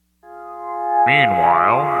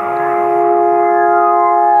Meanwhile,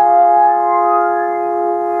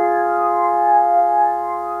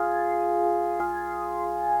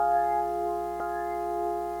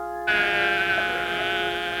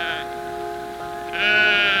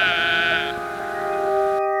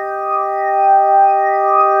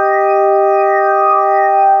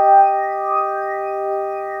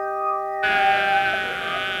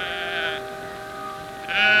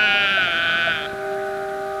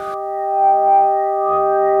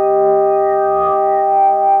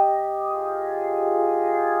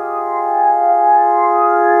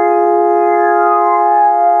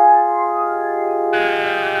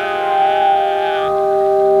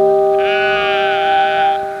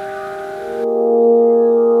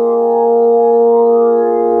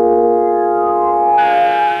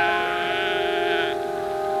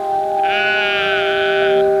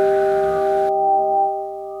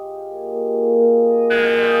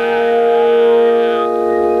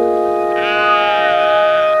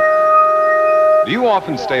 Do you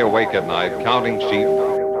often stay awake at night counting sheep?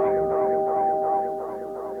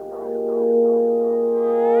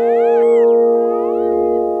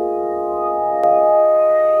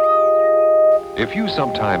 If you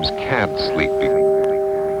sometimes can't sleep,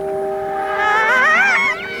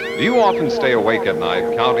 do you often stay awake at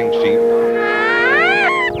night counting sheep?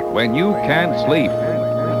 When you can't sleep,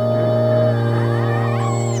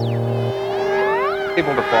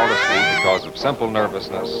 Able to fall asleep because of simple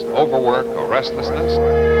nervousness, overwork, or restlessness?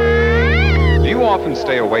 Do you often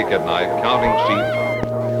stay awake at night counting sheep?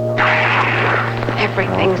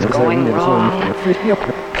 Everything's going wrong.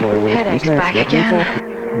 Headaches back again.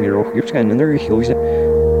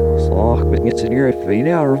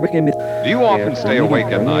 Do you often stay awake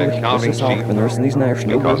at night counting sheep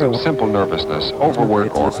because of simple nervousness,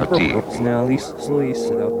 overwork, or fatigue?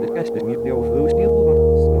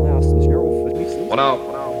 Well, now,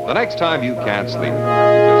 the next time you can't sleep,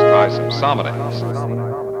 just try some Sominex.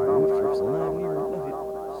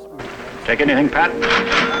 Take anything, Pat?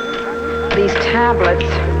 These tablets.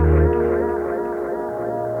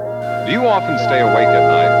 Do you often stay awake at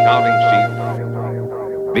night counting sheep?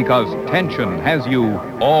 because tension has you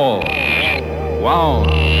all wound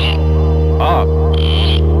up.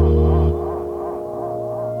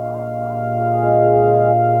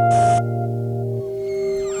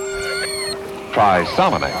 Try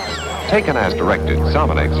Sominex. Taken as directed,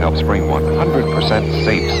 Sominex helps bring 100%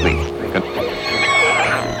 safe sleep.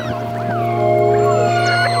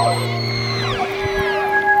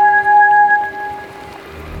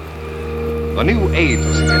 The new AIDS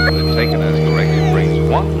stimulant taken as directed brings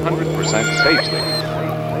 100% safe sleep.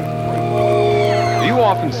 Do you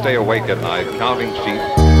often stay awake at night counting sheep?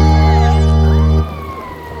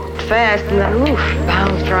 Fast and then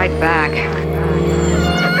bounced right back.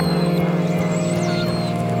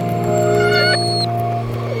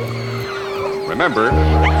 Remember,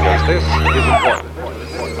 because this is important.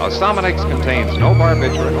 Sominex contains no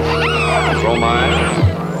barbiturates, no bromides,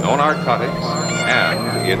 no narcotics,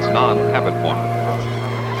 and it's non-habit forming.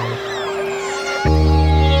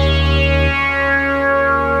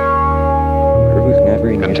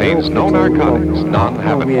 Contains no narcotics,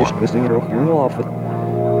 non-habit forming.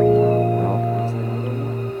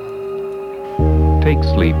 Take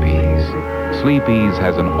Sleepies. Sleepies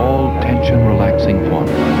has an all-tension relaxing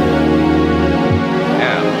formula.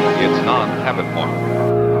 And it's non-habit forming.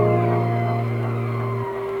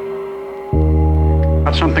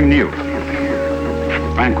 Got something new.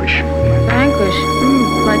 Vanquish. Vanquish,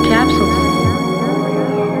 like capsules.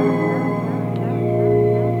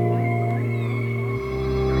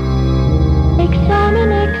 Take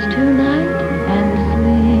Sominex tonight and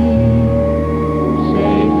sleep.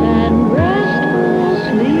 Safe and restful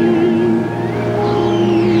sleep.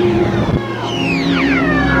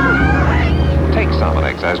 Take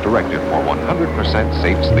Sominex as directed for 100%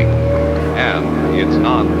 safe sleep. And it's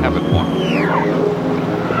non-habit forming.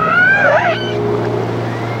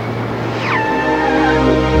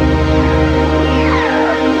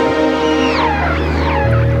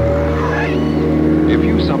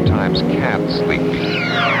 Can't sleep.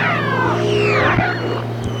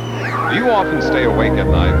 Do you often stay awake at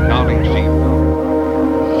night counting sheep?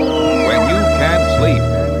 When you can't sleep,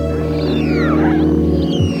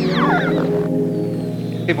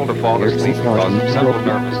 Able to fall asleep because of simple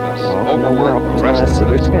nervousness, overwork,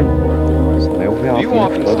 restlessness. Do you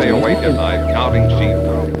often stay awake at night counting sheep?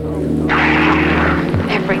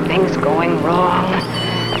 Everything's going wrong.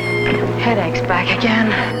 Headaches back again.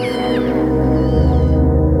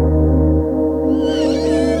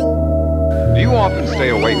 Do you often stay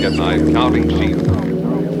awake at night counting sheep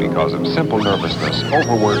because of simple nervousness,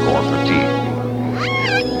 overwork, or fatigue?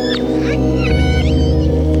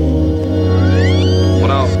 Well,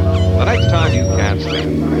 now, the next time you can't sleep,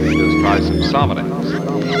 just try some Sominex.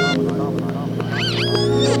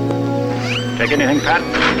 Take anything, Pat?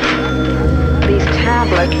 These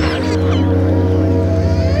tablets.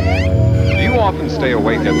 Do you often stay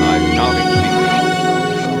awake at night counting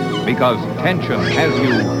sheep? Because tension has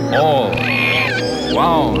you all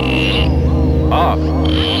wound up.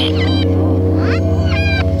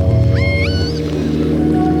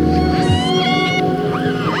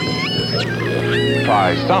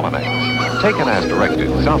 Try Sominex. Taken as directed,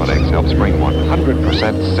 Sominex helps bring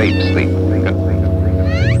 100% safe sleep.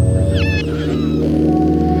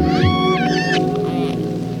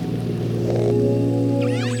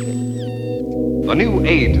 The new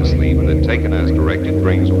aid to sleep that taken as directed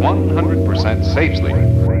brings 100% safe sleep.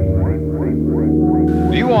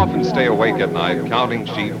 Do you often stay awake at night counting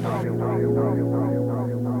sheep?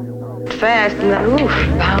 Fast and then,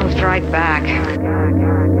 bounced right back.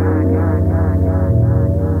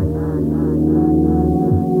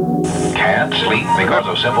 Can't sleep because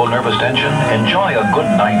of simple nervous tension? Enjoy a good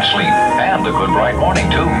night's sleep and a good bright morning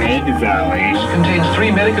too. Mid-Valley Contains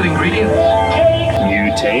 3 medical ingredients.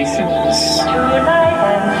 Mutations. Tonight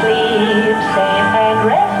and sleep, safe and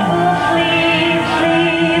restful sleep,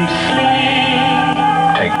 sleep, sleep.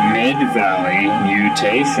 Take Mid-Valley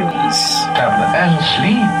Mutations. tablet and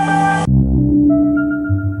sleep.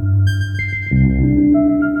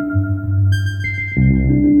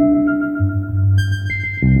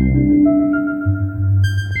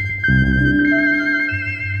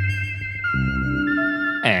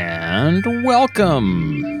 And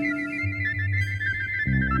welcome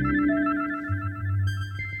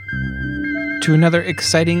to another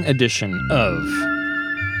exciting edition of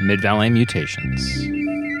Mid-Valley Mutations.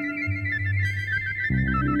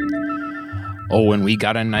 Oh, and we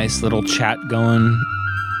got a nice little chat going.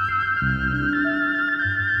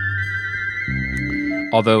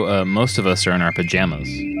 Although most of us are in our pajamas.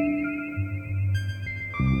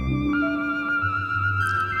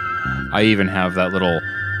 I even have that little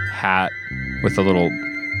hat with a little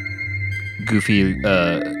goofy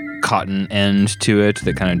cotton end to it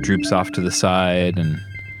that kind of droops off to the side, and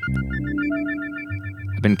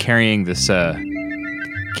I've been carrying this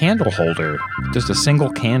candle holder, just a single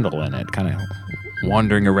candle in it, kind of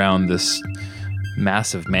wandering around this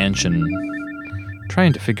massive mansion,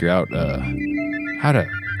 trying to figure out how to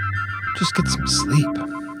just get some sleep.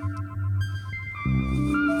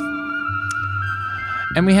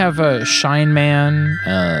 And we have Shine Man,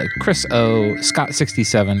 Chris O,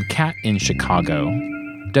 Scott67, Cat in Chicago,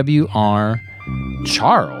 WR,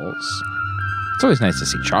 Charles. It's always nice to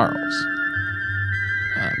see Charles.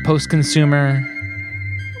 Post Consumer.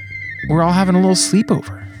 We're all having a little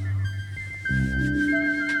sleepover.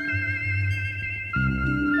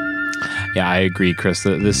 Yeah, I agree, Chris.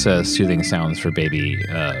 This Soothing Sounds for Baby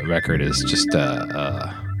record is just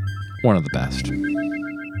one of the best.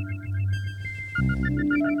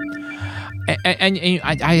 And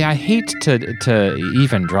I hate to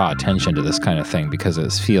even draw attention to this kind of thing because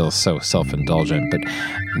it feels so self-indulgent, but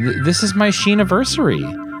this is my Sheen-iversary.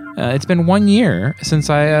 It's been 1 year since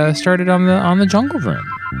I started on the Jungle Room.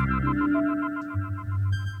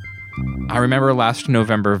 I remember last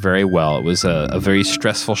November very well. It was a very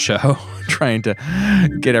stressful show, trying to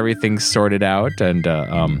get everything sorted out and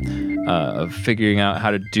figuring out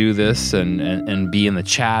how to do this and be in the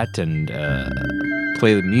chat and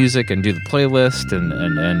play the music and do the playlist,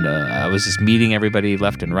 and I was just meeting everybody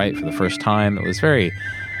left and right for the first time. It was very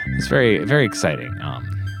exciting.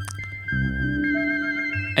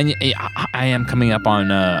 And I am coming up on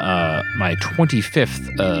my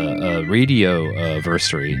 25th radio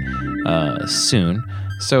anniversary soon.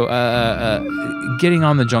 So getting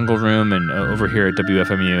on the Jungle Room and over here at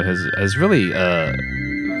WFMU has really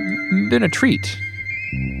been a treat.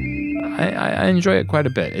 I enjoy it quite a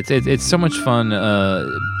bit. It's so much fun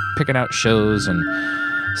picking out shows and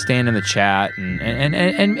staying in the chat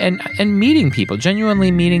and meeting people,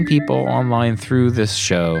 genuinely meeting people online through this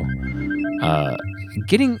show.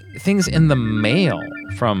 Getting things in the mail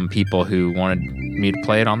from people who wanted me to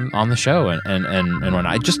play it on the show, and when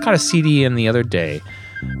I just got a CD in the other day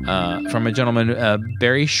from a gentleman,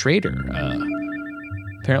 Barry Schrader.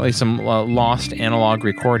 Apparently, some lost analog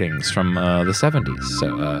recordings from the 70s.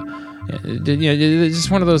 So, it's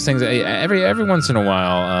just one of those things. Every once in a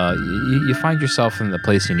while, you find yourself in the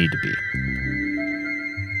place you need to be.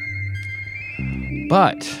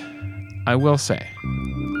 But I will say,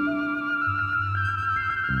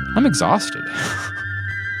 I'm exhausted.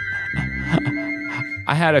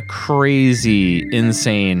 I had a crazy,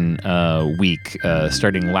 insane week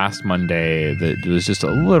starting last Monday. That was just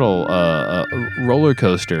a little roller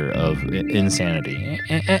coaster of insanity.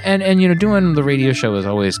 And you know, doing the radio show has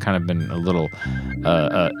always kind of been a little, you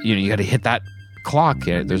know, you got to hit that clock.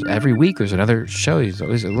 There's every week there's another show. There's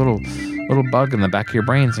always a little bug in the back of your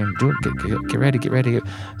brain saying, "Do it, get ready."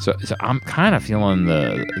 So I'm kind of feeling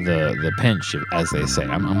the pinch, as they say.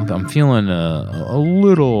 I'm feeling a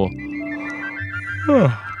little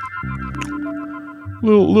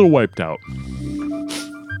wiped out.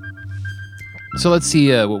 So let's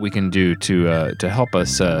see what we can do to help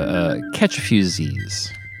us catch a few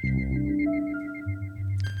Z's.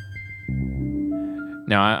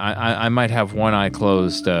 Now, I might have one eye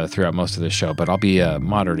closed throughout most of the show, but I'll be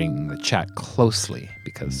monitoring the chat closely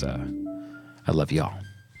because I love y'all.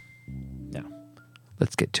 Now,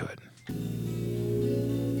 let's get to it.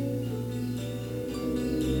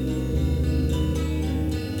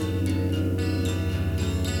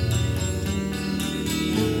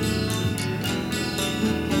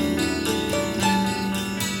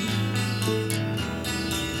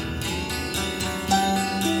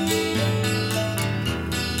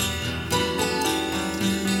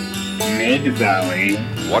 Mid-Valley.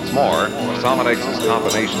 What's more, Sominex'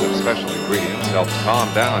 combination of special ingredients helps calm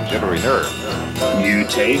down jittery nerves.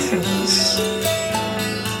 Mutations.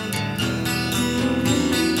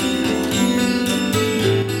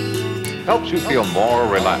 Helps you feel more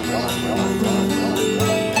relaxed.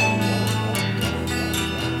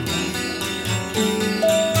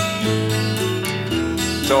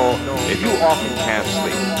 So, if you often can't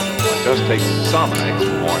sleep, just take some Sominex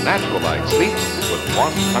for more natural night's sleep with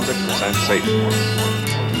 100% safety.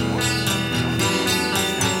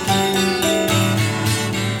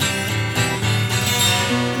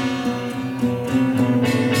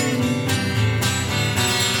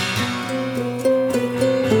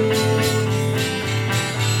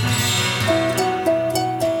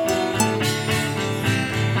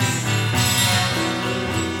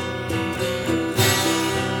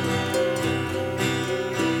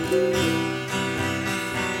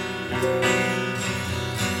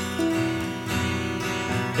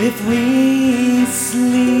 If we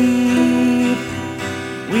sleep,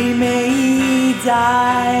 we may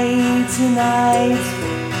die tonight.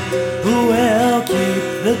 Who will keep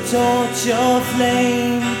the torch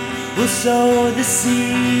aflame? Who'll sow the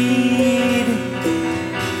seed?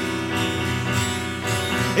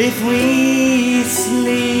 If we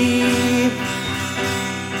sleep,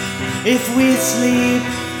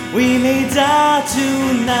 we may die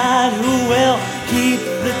tonight. Who will keep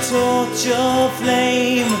the torch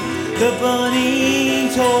aflame? The burning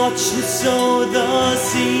torch who sow the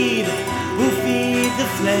seed, who feed the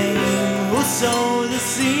flame, who sow the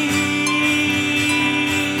seed.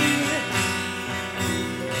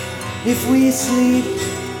 If we sleep,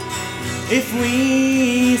 if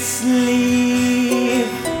we sleep,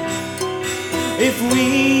 if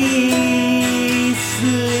we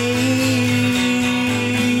sleep,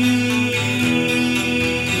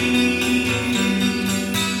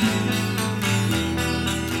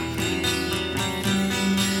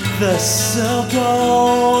 the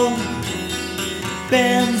circle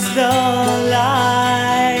bends the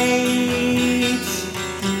light,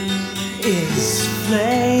 is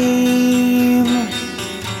flame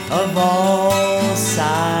of all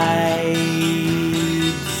sides.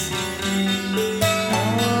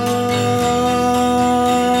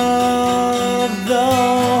 Of the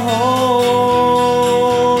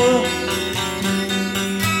whole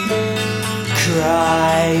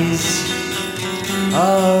cries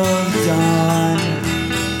of dawn.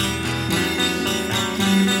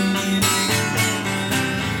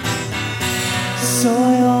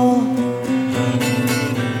 Soil,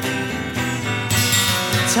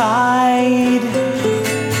 tide,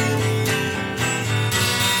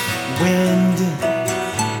 wind,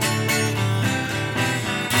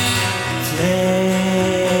 flame.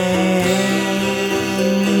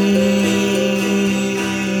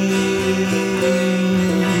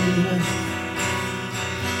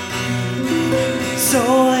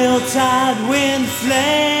 Soil, tide, wind,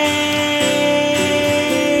 flame.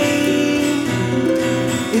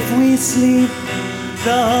 If we sleep,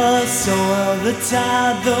 the soil, the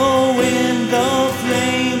tide, the wind, the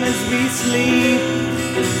flame. As we sleep,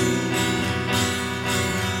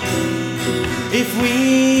 if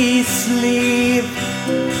we sleep,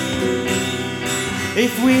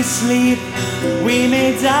 if we sleep, we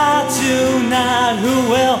may die tonight. Who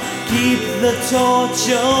will keep the torch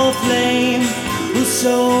aflame? Who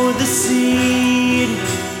sow the seed?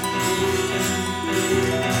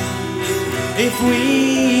 If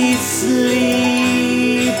we sleep,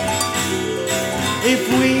 if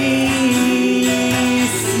we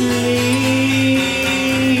sleep.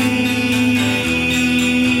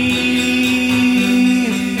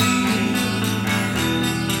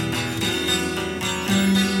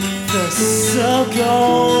 The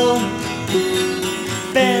circle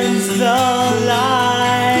bends the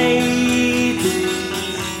light,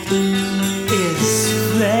 is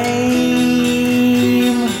flame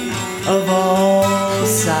of all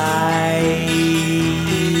sides.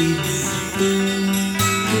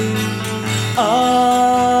 Of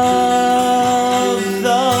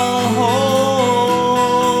the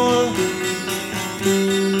whole,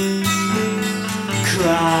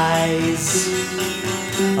 cries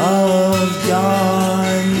of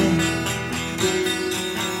dawn.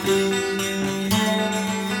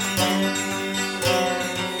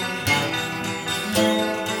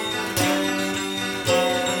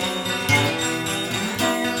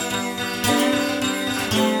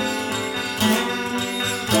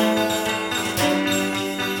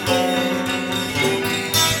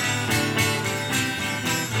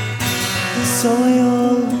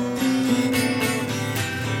 Soil,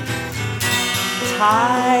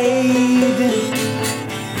 tide,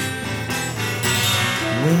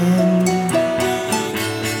 wind,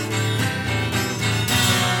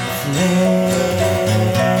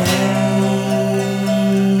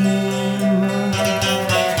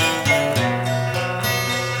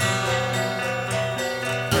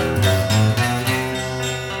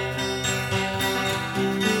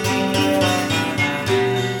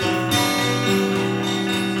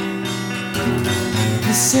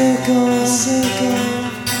 the circle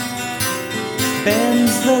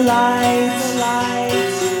bends the light.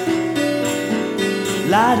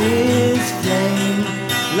 Light is flame,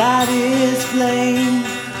 light is flame,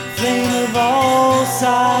 flame of all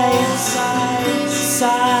sides,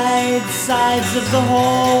 sides of the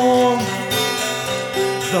whole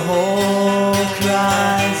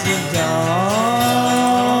cries of dawn.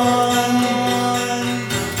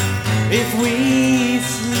 If we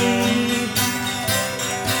sleep,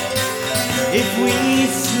 if we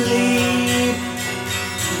sleep,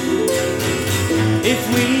 if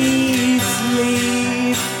we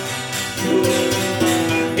sleep,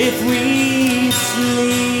 if we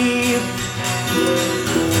sleep,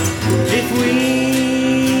 if we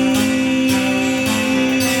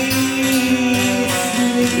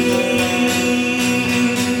sleep.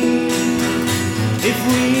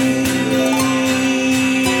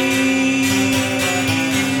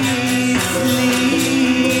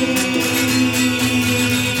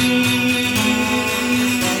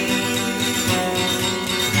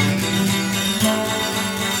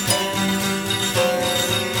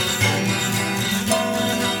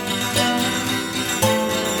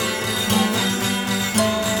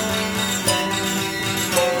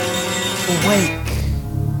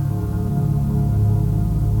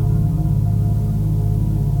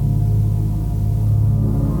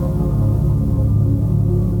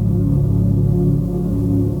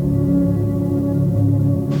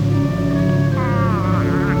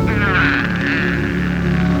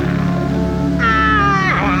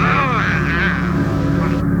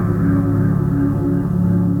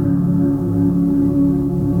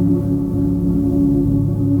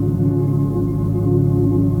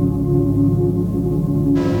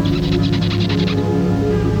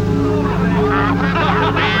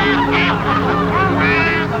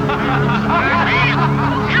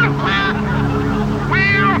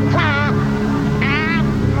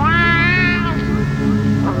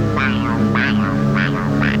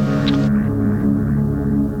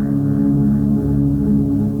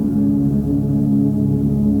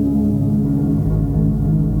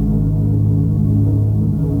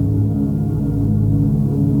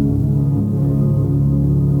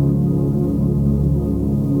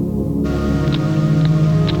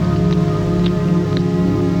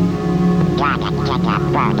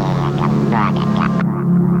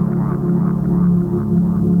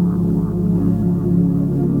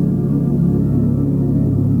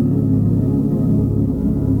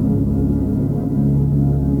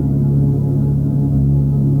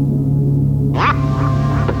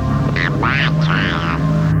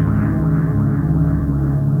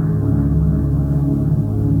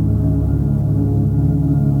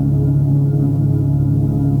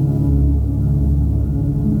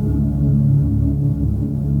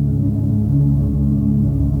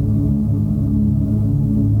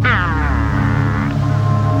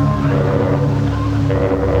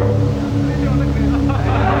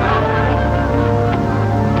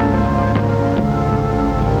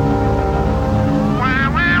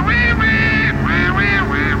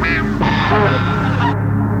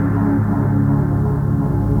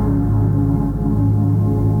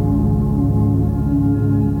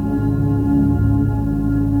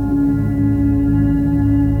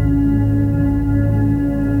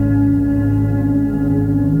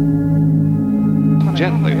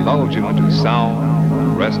 lulls you into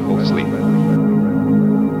sound, restful sleep.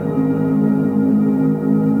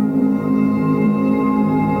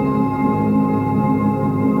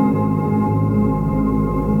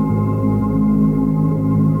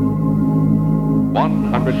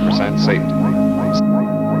 Safety.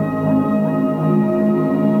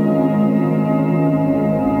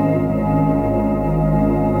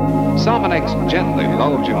 Salmonex gently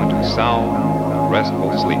lulls you into sound,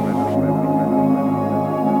 restful sleep.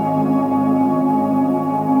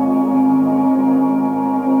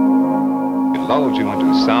 It lulls you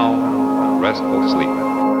into sound, restful sleep.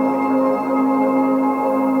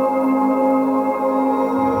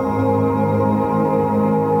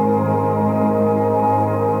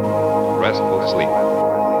 Restful sleep.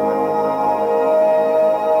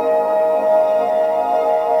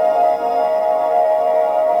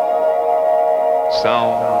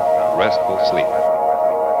 Sound, restful sleep.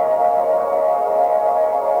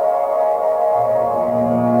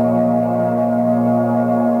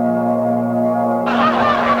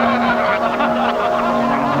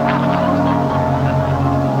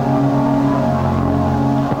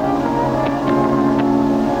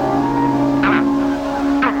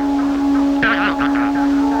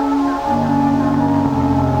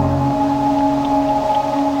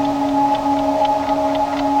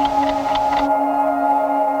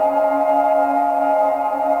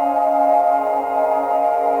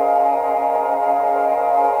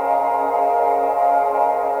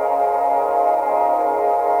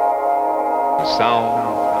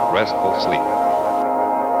 Sound, restful sleep.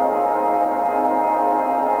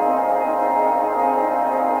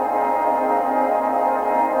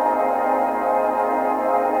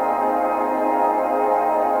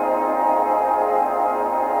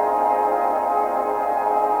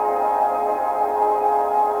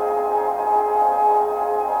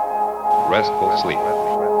 Restful sleep.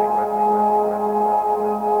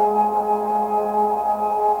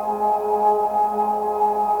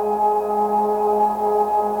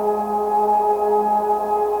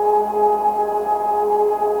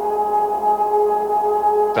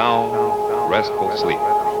 Sound, restful sleep.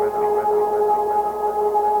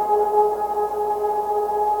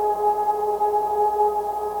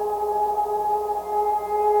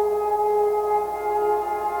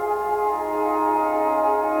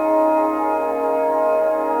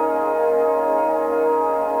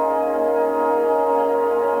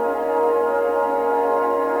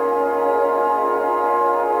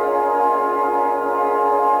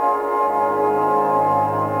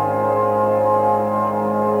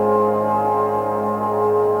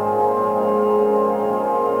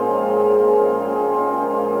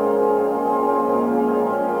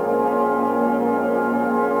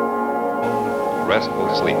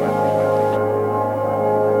 Restful sleep.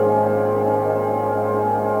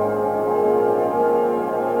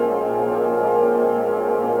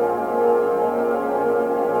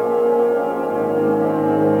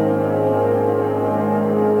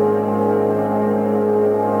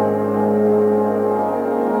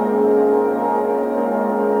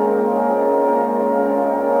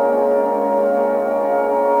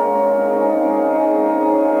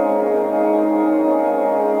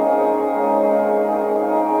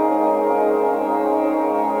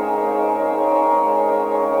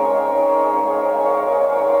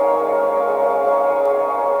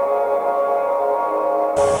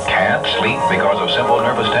 Can't sleep because of simple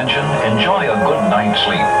nervous tension? Enjoy a good night's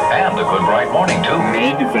sleep and a good bright morning too.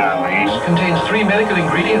 Mid-Valley Contains 3 medical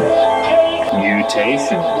ingredients. Take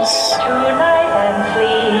Mutations. tonight and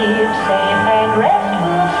sleep safe and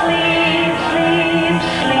restful. Sleep, sleep,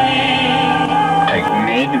 sleep. Take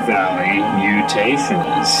Mid-Valley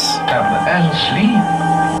Mutations. and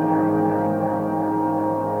sleep.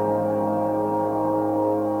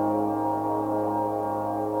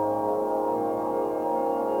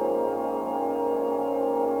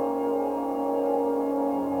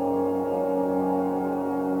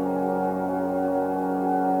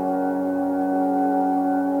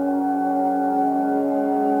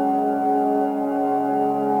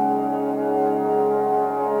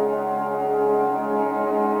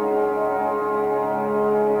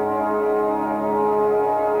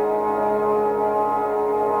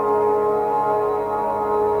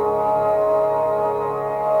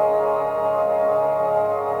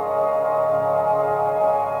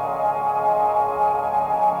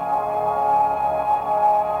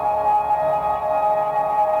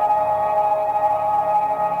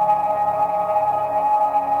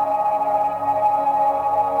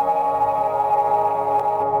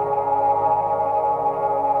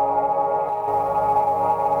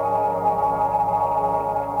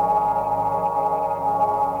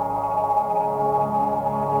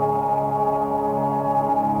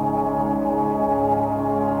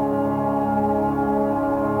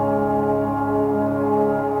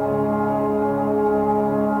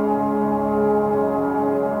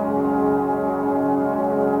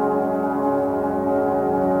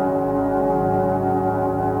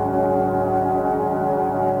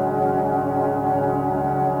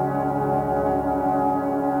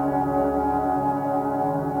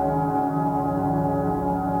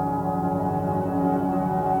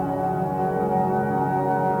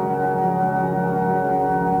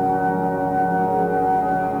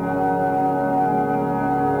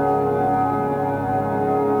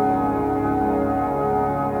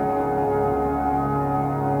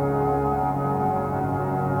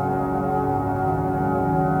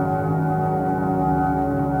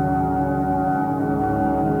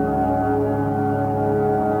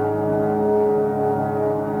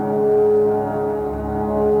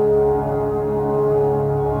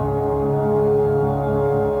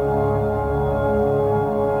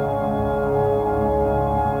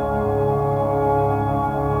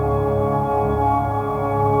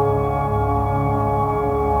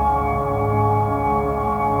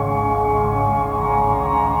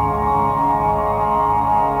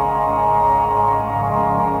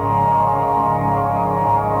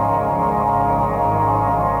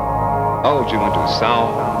 lulls you into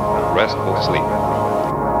sound, restful sleep.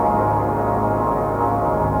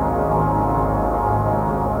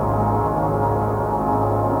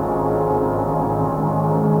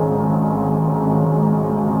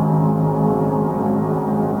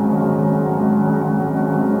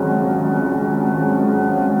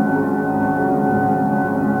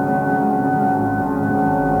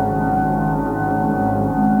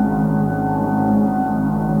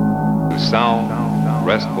 Sound,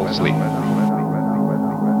 restful sleep.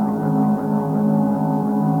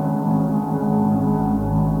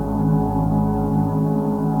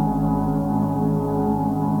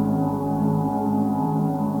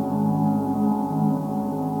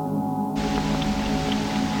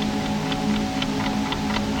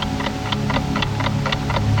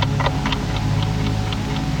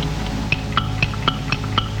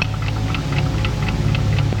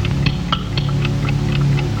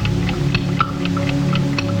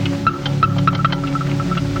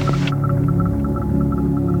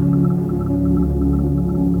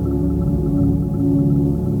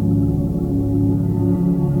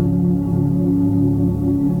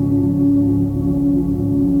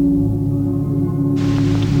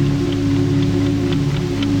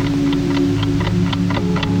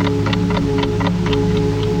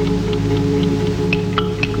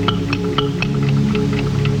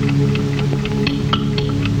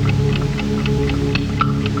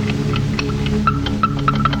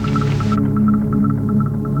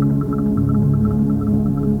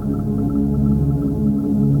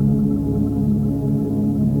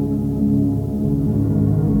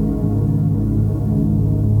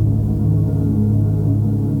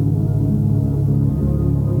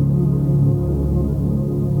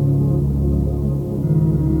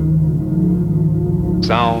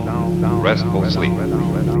 Sound, restful sleep.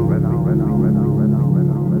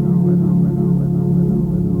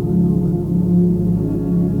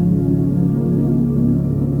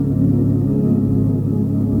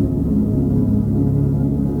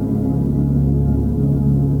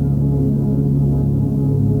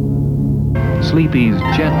 Sleepy's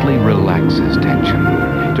gently relaxes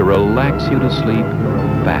tension to relax you to sleep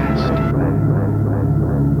fast.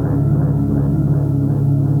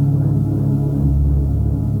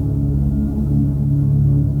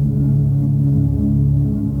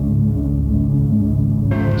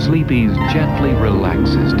 Sleepy's gently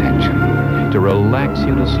relaxes tension to relax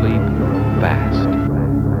you to sleep fast.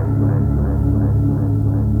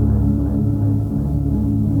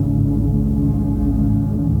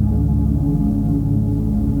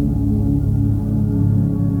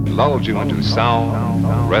 Lulls you into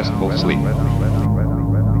sound, restful sleep.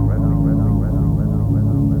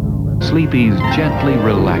 Sleepy's gently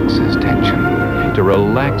relaxes tension to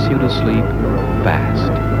relax you to sleep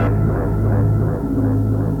fast.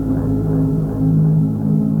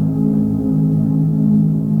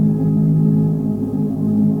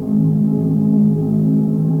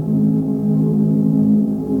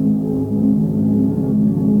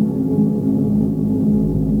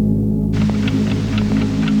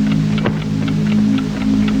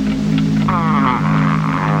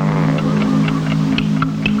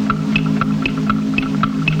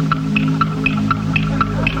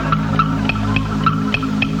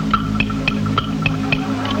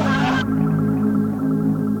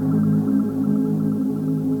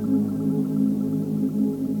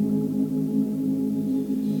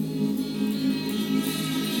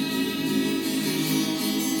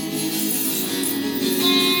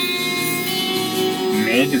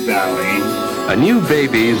 Mid-Valley. A new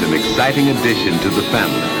baby is an exciting addition to the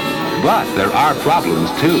family, but there are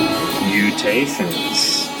problems too.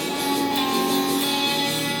 Mutations.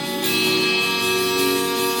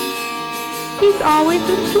 He's always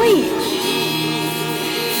asleep.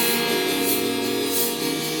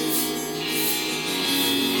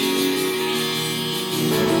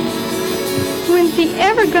 When's he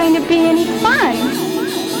ever going to be any fun?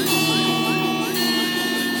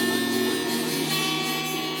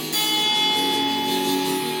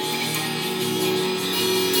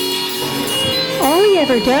 All he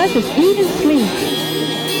ever does is eat and sleep.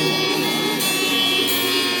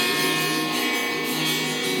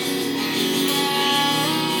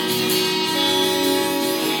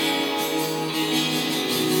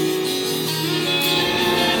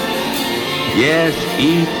 Yes,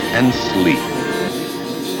 eat and sleep.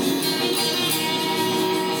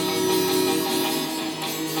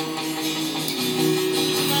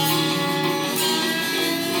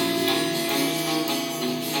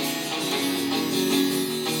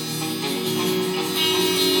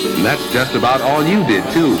 And that's just about all you did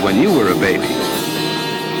too when you were a baby.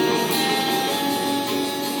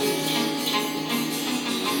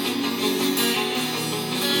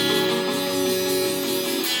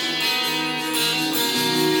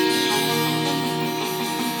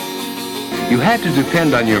 you had to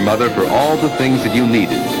depend on your mother for all the things that you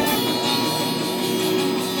needed.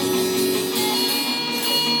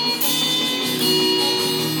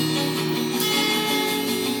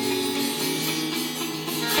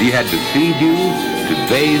 She had to feed you, to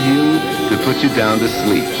bathe you, to put you down to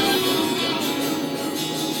sleep.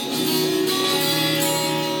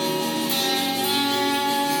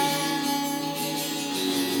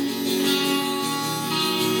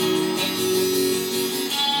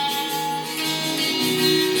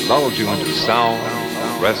 Lulled you into sound,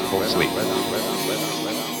 restful sleep.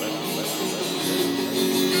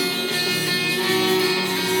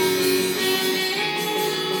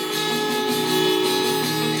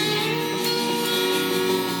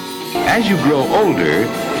 As you grow older,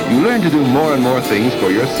 you learn to do more and more things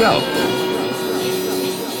for yourself.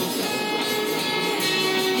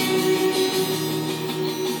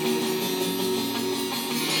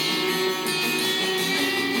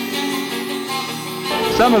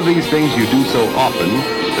 Some of these things you do so often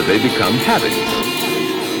that they become habits.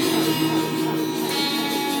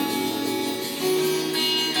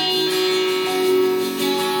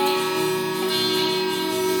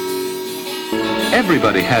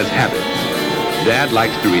 Everybody has habits. Dad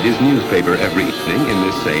likes to read his newspaper every evening in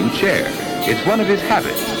this same chair. It's one of his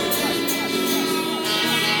habits.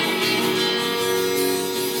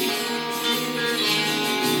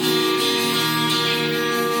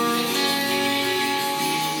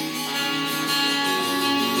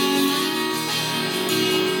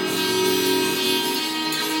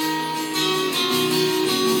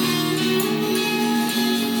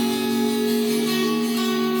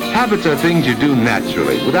 Habits are things you do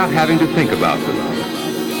naturally without having to think about them.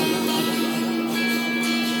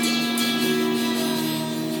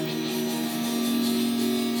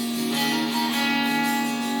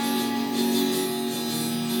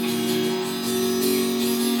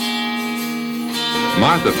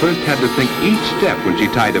 Martha first had to think each step when she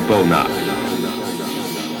tied a bow knot.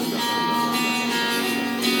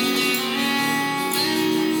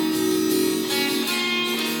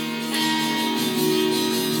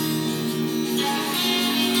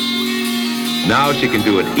 Now she can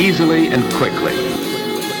do it easily and quickly.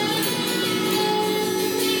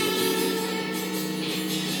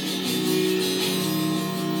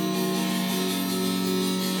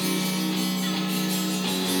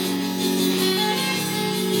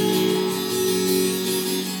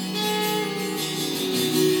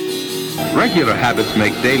 Regular habits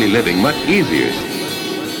make daily living much easier.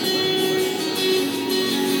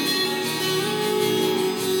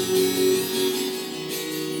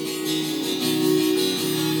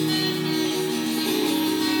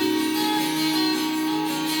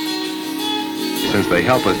 Since they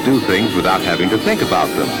help us do things without having to think about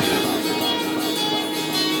them.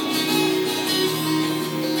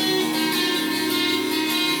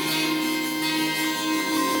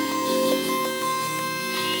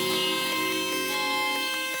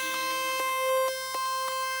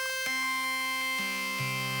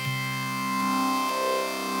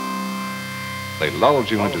 They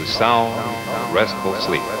lulled you into sound, restful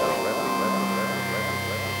sleep.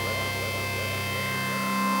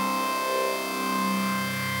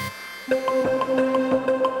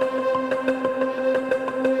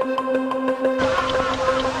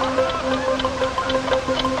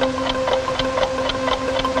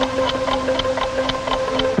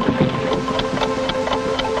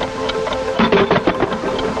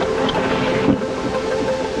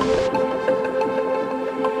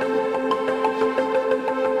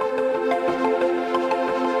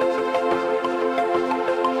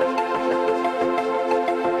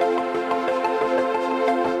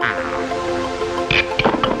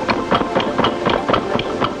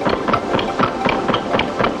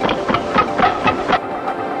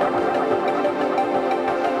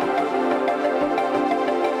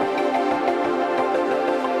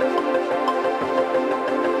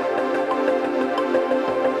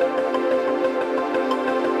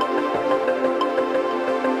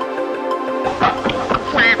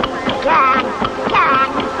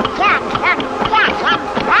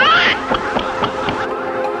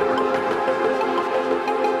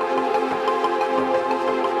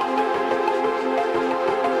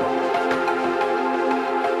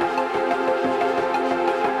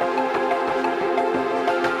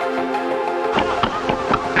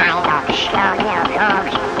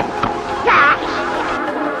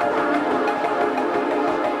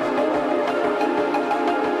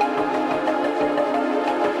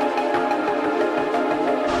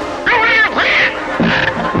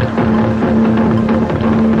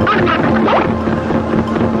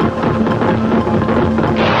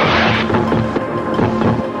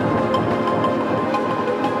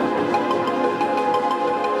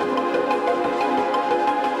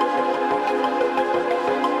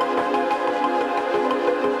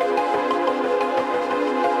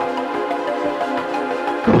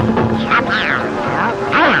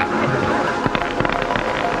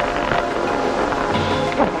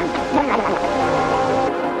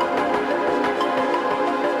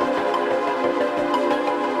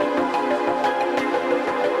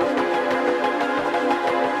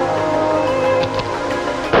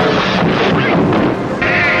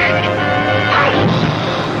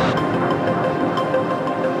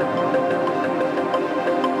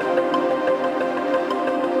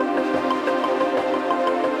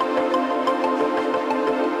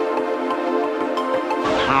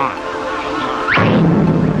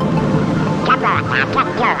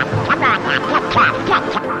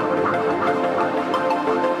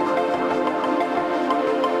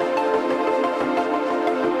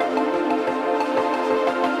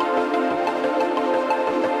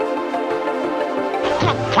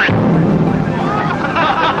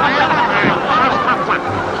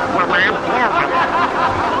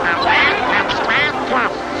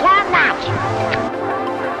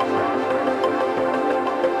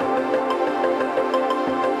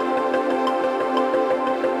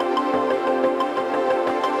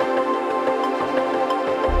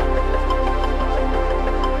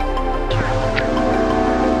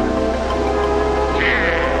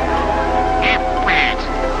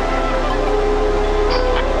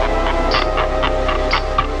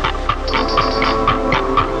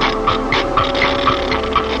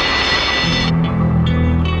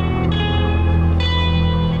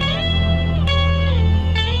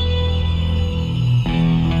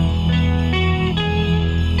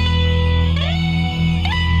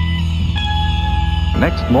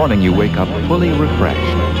 Next morning, you wake up fully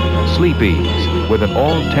refreshed. Sleep Ease, with an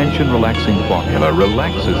all-tension relaxing formula,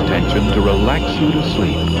 relaxes tension to relax you to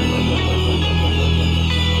sleep.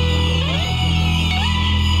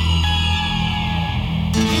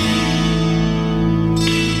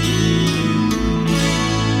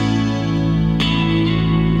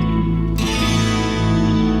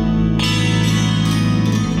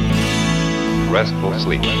 Restful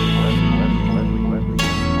sleep.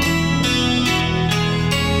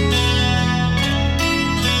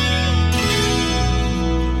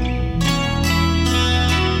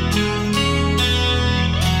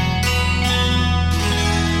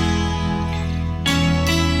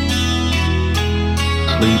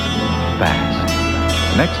 Sleep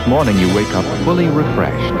fast. Next morning, you wake up fully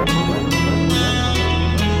refreshed.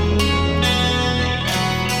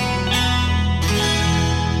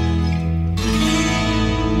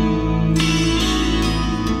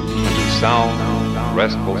 Sound,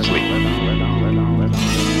 restful sleep.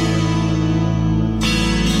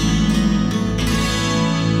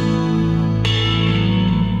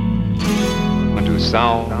 Into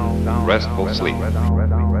sound, restful sleep.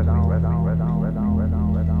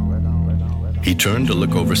 He turned to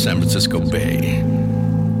look over San Francisco Bay.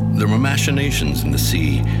 There were machinations in the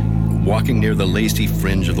sea. Walking near the lacy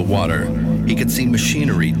fringe of the water, he could see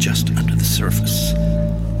machinery just under the surface.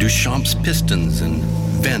 Duchamp's pistons and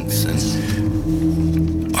vents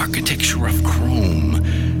and architecture of chrome.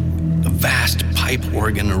 A vast pipe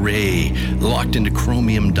organ array locked into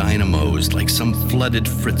chromium dynamos like some flooded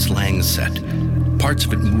Fritz Lang set. Parts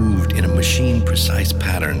of it moved in a machine-precise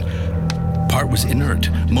pattern. Part was inert,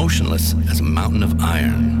 motionless as a mountain of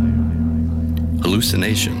iron.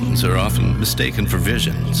 Hallucinations are often mistaken for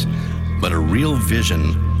visions, but a real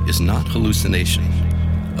vision is not hallucination.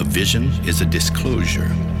 A vision is a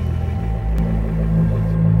disclosure.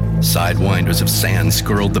 Sidewinders of sand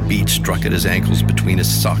skirled the beach, struck at his ankles between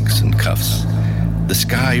his socks and cuffs. The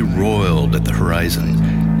sky roiled at the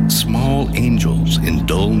horizon. Small angels in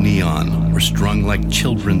dull neon were strung like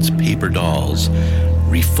children's paper dolls,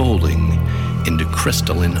 refolding into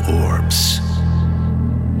crystalline orbs.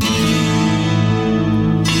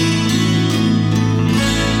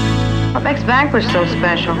 What makes Vanquish so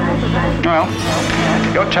special? Well,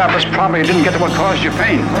 your tablets probably didn't get to what caused you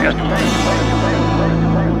pain. Yes.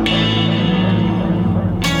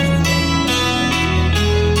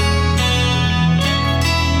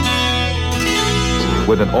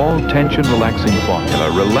 With an all-tension relaxing formula,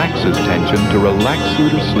 relaxes tension to relax you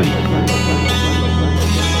to sleep.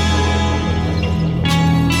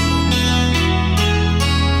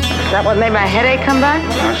 Is that what made my headache come back?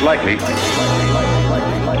 That's likely.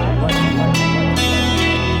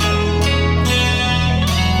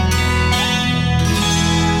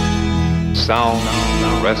 Sound,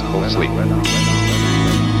 restful sleep.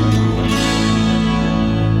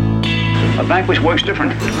 A Vanquish works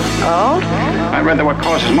different. Oh? I read that what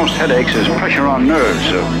causes most headaches is pressure on nerves.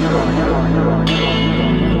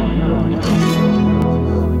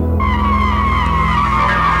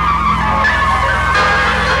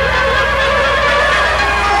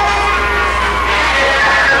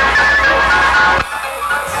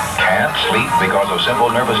 Can't sleep because of simple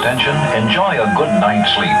nervous tension? Enjoy a good night's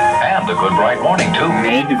sleep and a good bright morning too.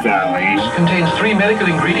 Mid-Valley Contains 3 medical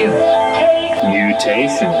ingredients.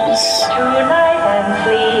 Mutations. Tonight and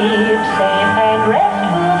sleep, safe and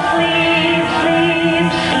restful sleep,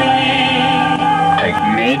 sleep, sleep. Take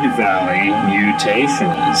Mid-Valley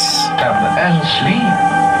Mutations. and sleep.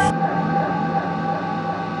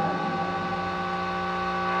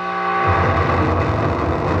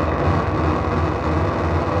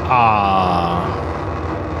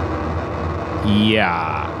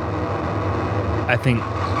 Yeah. I think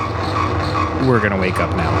we're going to wake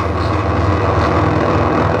up now.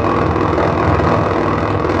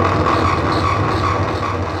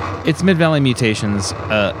 It's Mid-Valley Mutations,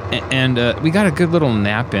 and we got a good little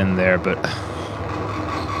nap in there, but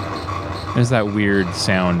there's that weird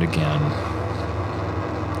sound again.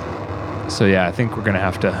 So yeah, I think we're going to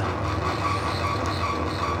have to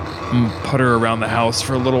putter around the house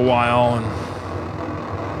for a little while, and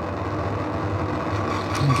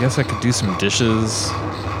I guess I could do some dishes.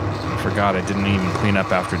 I forgot I didn't even clean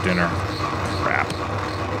up after dinner. Crap.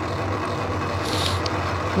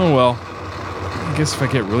 Oh well. I guess if I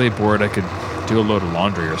get really bored, I could do a load of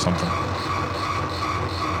laundry or something.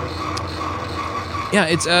 Yeah,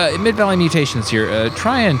 it's Mid-Valley Mutations here,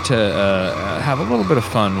 trying to have a little bit of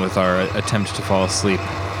fun with our attempt to fall asleep.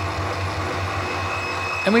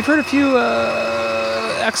 And we've heard a few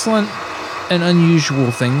excellent and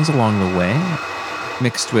unusual things along the way,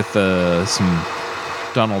 mixed with some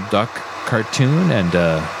Donald Duck cartoon and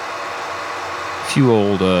a few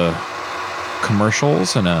old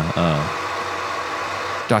commercials and a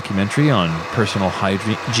documentary on personal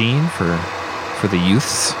hygiene for the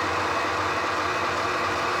youths.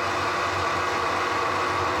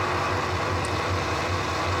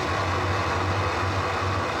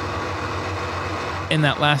 In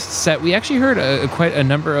that last set, we actually heard quite a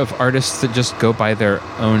number of artists that just go by their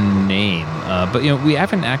own name, but we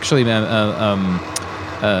haven't actually done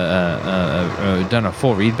a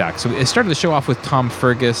full readback. So it started the show off with Tom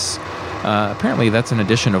Fergus. Apparently that's an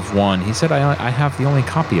edition of one. He said I have the only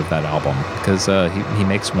copy of that album because he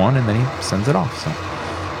makes one and then he sends it off. So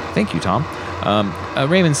thank you, Tom.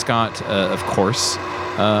 Raymond Scott, of course.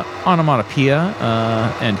 Onomatopoeia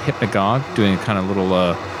and Hypnagogue doing a kind of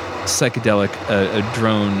little psychedelic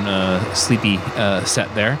drone sleepy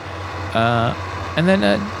set there. And then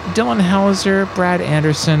Dylan Hauser, Brad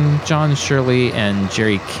Anderson, John Shirley, and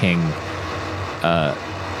Jerry King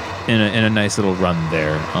in a nice little run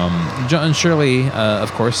there. John Shirley,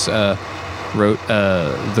 of course, wrote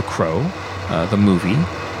The Crow, the movie,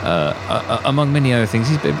 among many other things.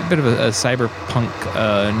 He's a bit of a cyberpunk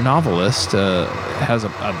novelist, has a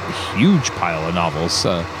huge pile of novels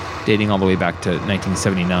dating all the way back to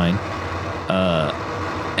 1979.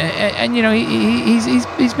 And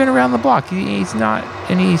he's been around the block. He's not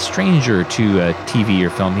any stranger to TV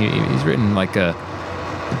or film. He's written like a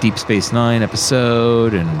Deep Space Nine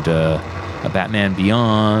episode and a Batman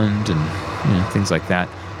Beyond and things like that.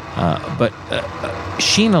 But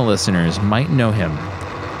Sheena listeners might know him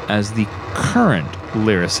as the current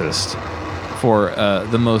lyricist for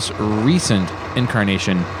the most recent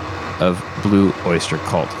incarnation of Blue Oyster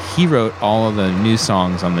Cult. He wrote all of the new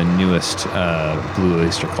songs on the newest Blue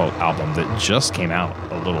Oyster Cult album that just came out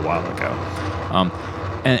a little while ago.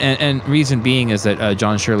 And reason being is that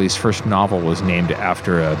John Shirley's first novel was named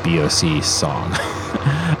after a BOC song.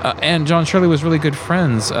 And John Shirley was really good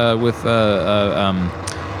friends with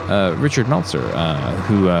Richard Meltzer,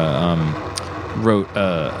 who wrote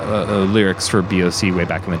lyrics for BOC way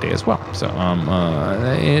back in the day as well. So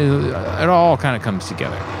it all kind of comes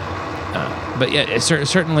together. But yeah,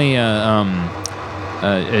 certainly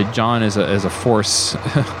John is a force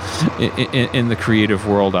in the creative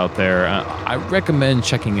world out there. I recommend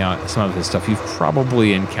checking out some of his stuff. You've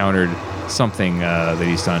probably encountered something that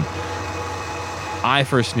he's done. I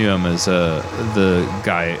first knew him as the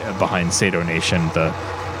guy behind Sado Nation, the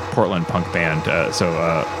Portland punk band. So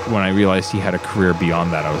when I realized he had a career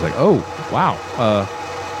beyond that, I was like, oh, wow,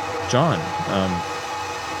 John,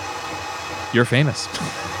 you're famous.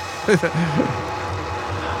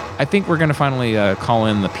 I think we're going to finally call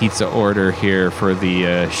in the pizza order here for the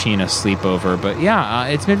Sheena sleepover. But yeah,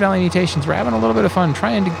 it's Mid-Valley Mutations. We're having a little bit of fun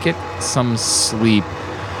trying to get some sleep.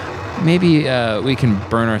 Maybe we can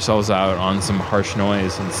burn ourselves out on some harsh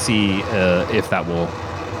noise and see if that'll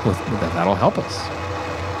help us.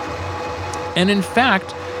 And in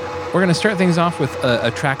fact, we're going to start things off with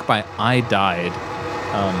a track by I Died,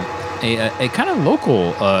 a kind of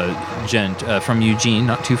local gent from Eugene,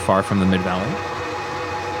 not too far from the Mid-Valley.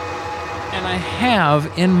 And I have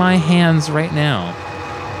in my hands right now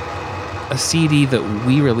a CD that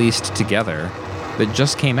we released together that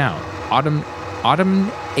just came out,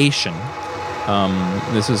 Autumnation.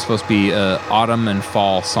 This is supposed to be autumn and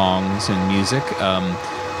fall songs and music.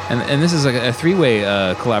 And this is a three-way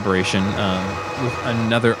collaboration with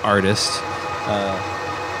another artist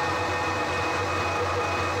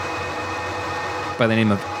by the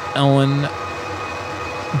name of Ellen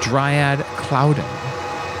Dryad Clouden.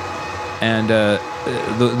 And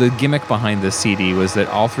the gimmick behind this CD was that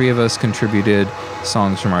all three of us contributed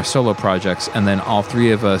songs from our solo projects, and then all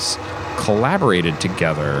three of us collaborated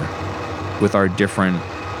together with our different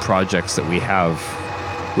projects that we have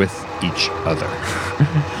with each other.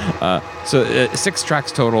 So 6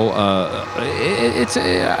 tracks total.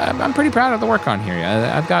 I'm pretty proud of the work on here.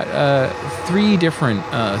 I've got 3 different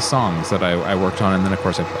songs that I worked on, and then of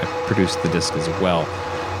course I produced the disc as well.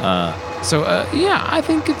 I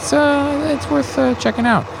think it's worth checking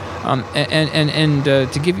out. And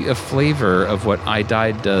to give you a flavor of what I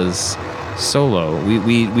Died does solo,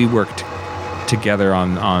 we worked together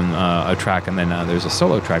on a track, and then there's a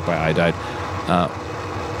solo track by I Died.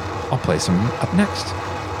 I'll play some up next.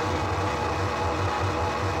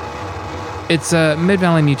 It's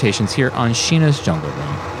Mid-Valley Mutations here on Sheena's Jungle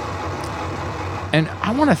Room. And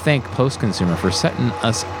I want to thank Post Consumer for setting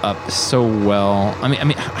us up so well.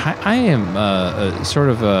 I am sort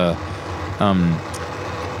of a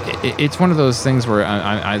it's one of those things where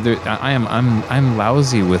I'm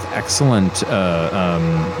lousy with excellent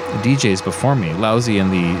DJs before me. Lousy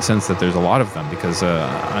in the sense that there's a lot of them, because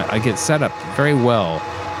I get set up very well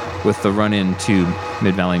with the run-in to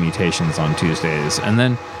Mid-Valley Mutations on Tuesdays, and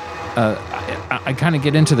then I kind of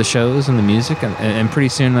get into the shows and the music, and pretty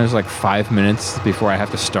soon there's like 5 minutes before I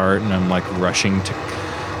have to start, and I'm like rushing to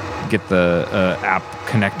get the app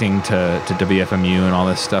connecting to WFMU and all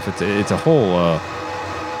this stuff. It's a whole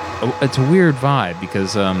it's a weird vibe,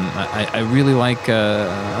 because I really like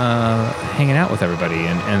hanging out with everybody,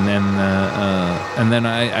 and then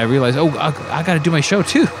I realize, I got to do my show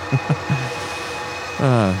too.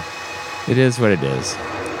 It is what it is.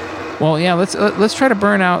 Well, yeah, let's try to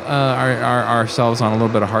burn out ourselves on a little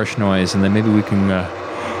bit of harsh noise, and then maybe we can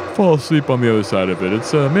fall asleep on the other side of it.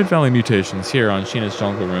 It's Mid-Valley Mutations here on Sheena's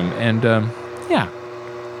Jungle Room, and it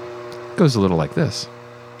goes a little like this.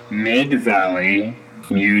 Mid-Valley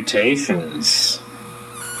Mutations.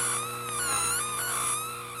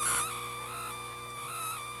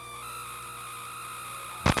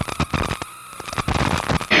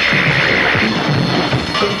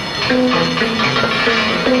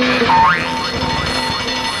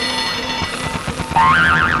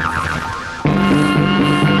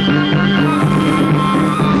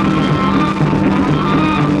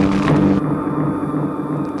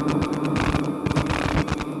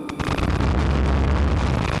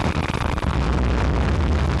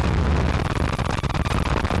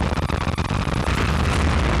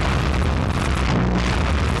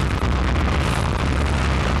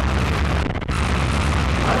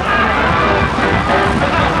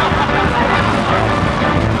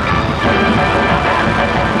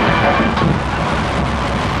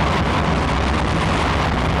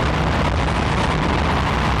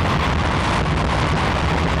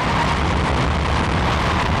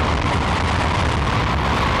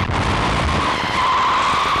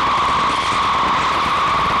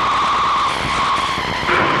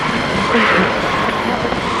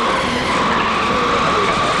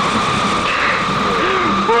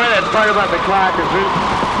 Part about the clock is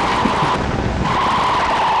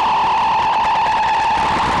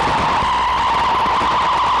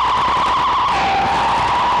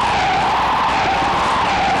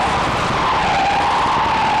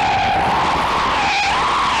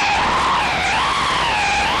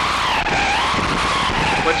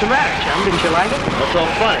What's the matter, chum? Didn't you like it? What's so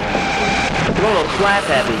funny? You're a little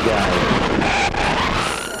slap-happy guy.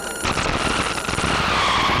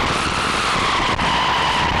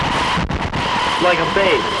 Like a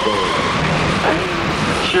babe.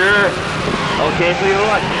 Sure. Okay, so you're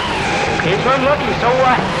lucky. Okay, so I'm lucky, so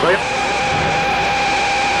what?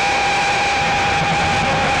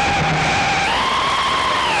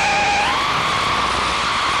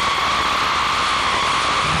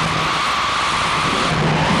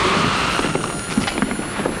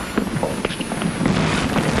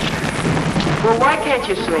 Well, why can't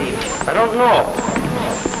you sleep? I don't know.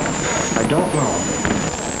 I don't know.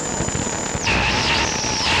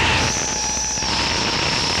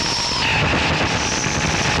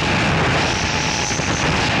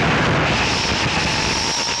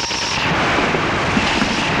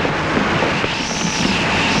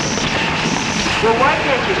 Well, why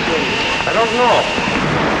can't you sleep? I don't know.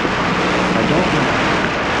 I don't know.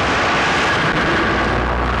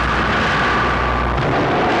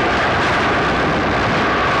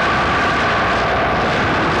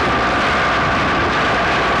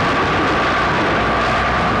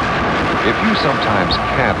 If you sometimes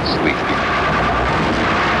can't sleep,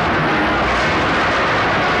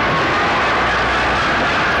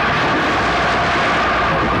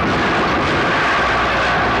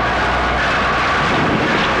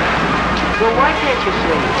 well, why can't you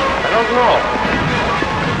sleep? I don't know.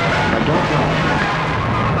 I don't know.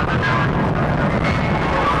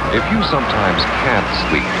 If you sometimes can't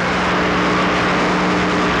sleep,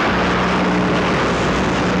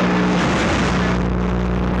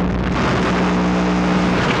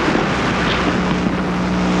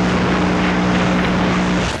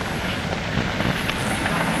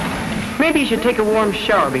 Maybe you should take a warm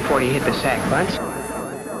shower before you hit the sack, Bunce.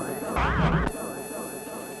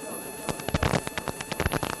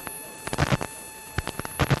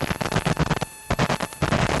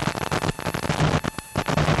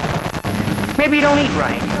 Maybe you don't eat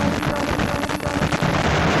right.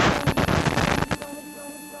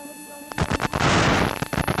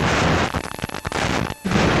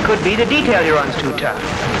 Could be the detail you run's too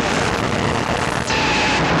tough.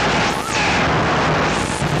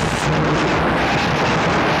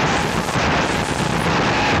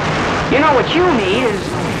 You know what you need is...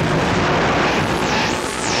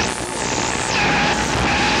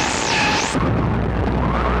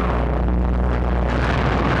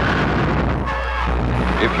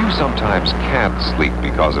 If you sometimes can't sleep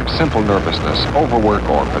because of simple nervousness, overwork,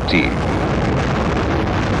 or fatigue,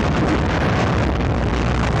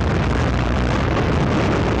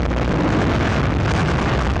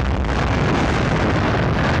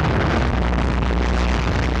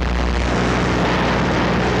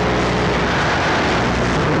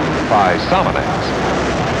 try Sominex.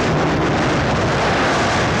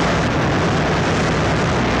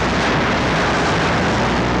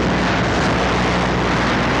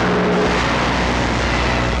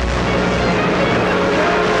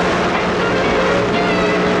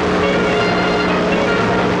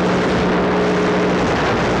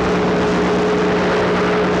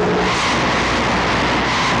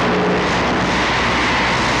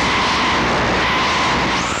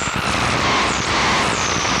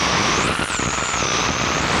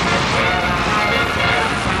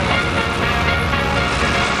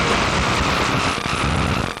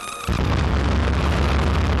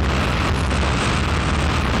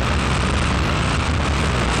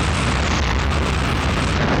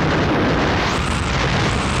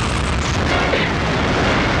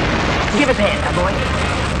 Give us a hand, now, boy.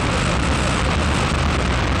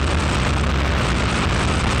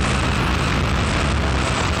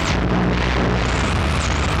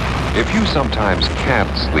 If you sometimes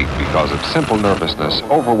can't sleep because of simple nervousness,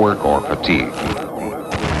 overwork, or fatigue,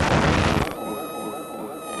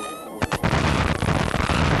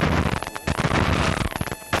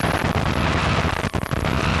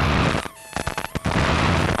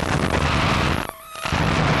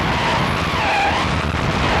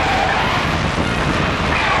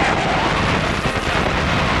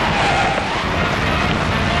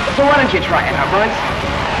 So why don't you try it, huh, Bunce?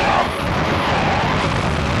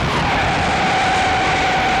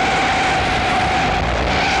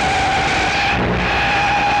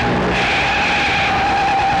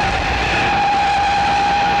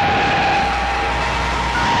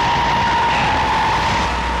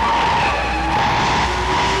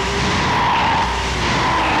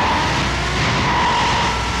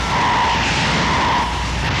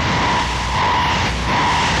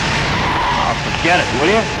 Forget it, will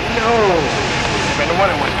you? No. I've been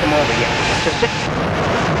wondering what's come over you. So sit...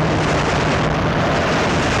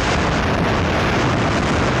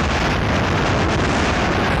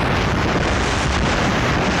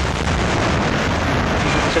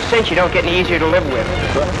 It's a cinch you don't get any easier to live with.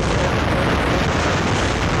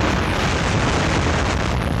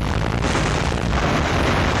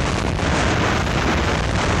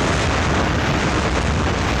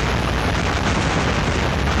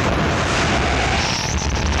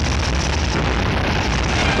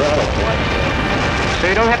 So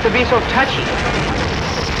you don't have to be so touchy.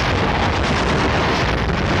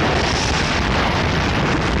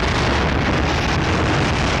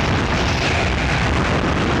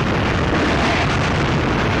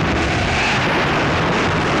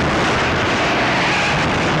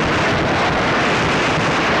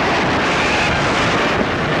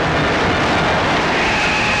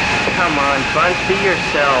 Come on, Bunce, be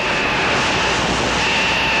yourself.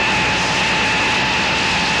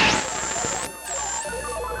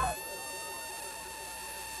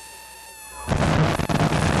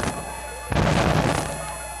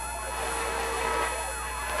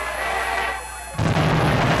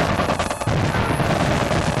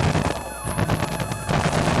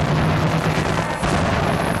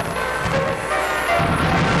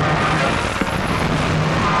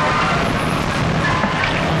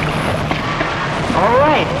 All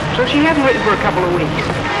right, so she hasn't written for a couple of weeks.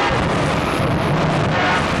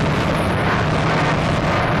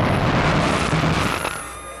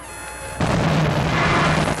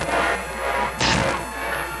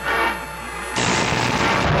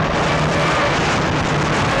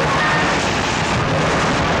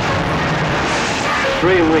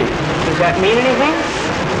 Does that mean anything?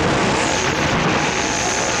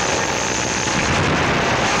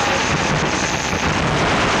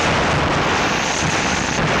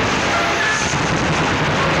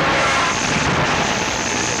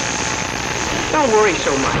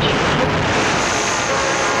 much?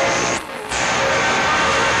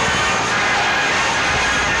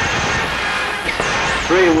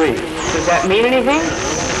 3 weeks. Does that mean anything?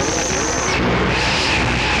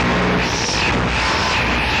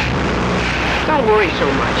 Don't worry so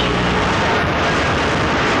much.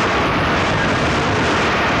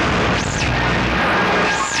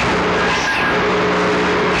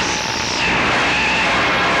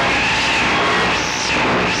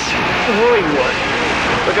 Worry what?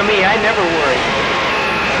 Look at me, I never worry.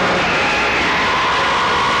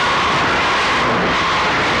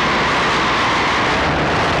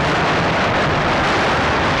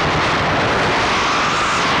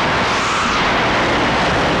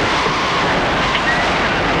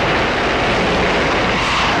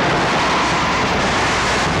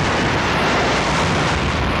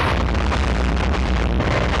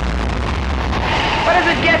 What does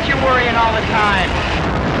it get you worrying all the time?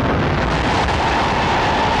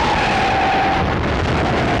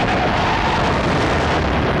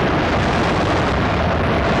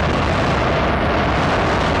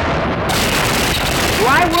 Do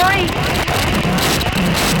I worry?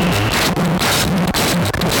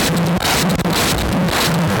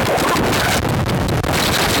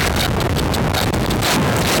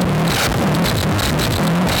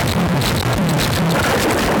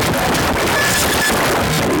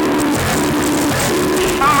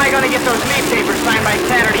 How am I going to get those newspapers signed by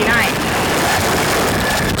Saturday night?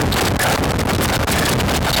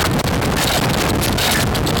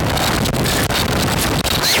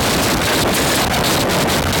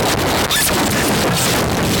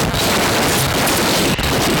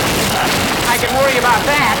 I can worry about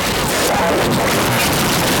that.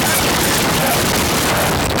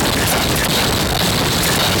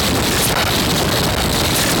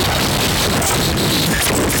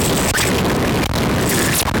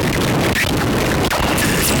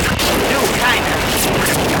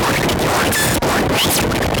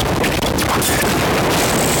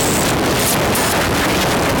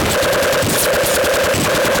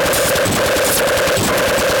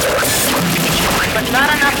 But not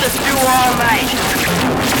enough to stew all night.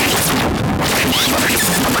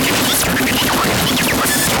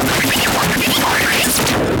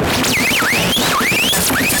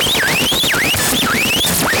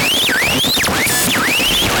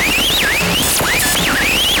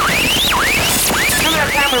 Remember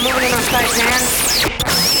that time we're moving in on site, man?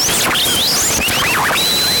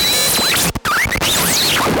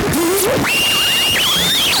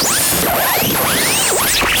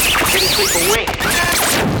 Didn't sleep a wink.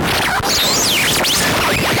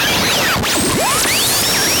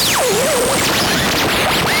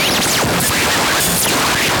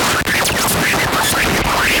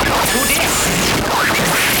 Who did?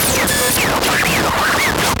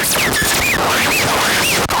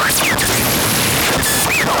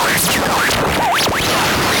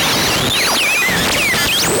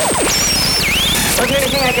 Wasn't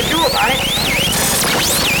anything I could do about it.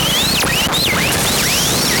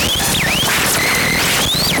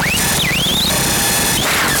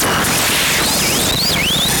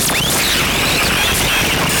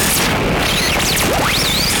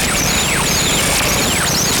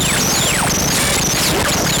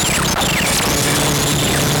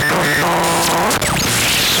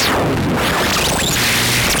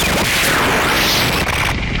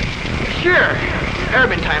 Sure, there have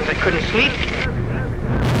been times I couldn't sleep.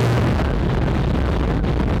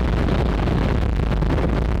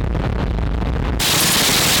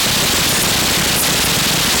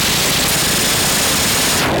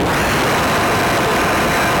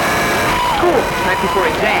 School, night before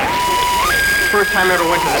exams. First time I ever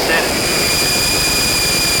went to the dentist.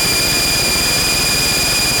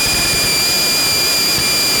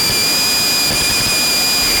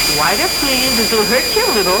 Wider, please. This will hurt you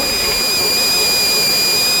a little.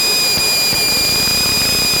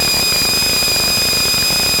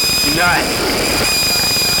 Nice.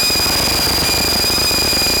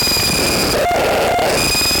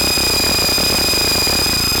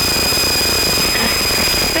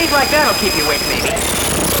 Things like that'll keep you awake, maybe.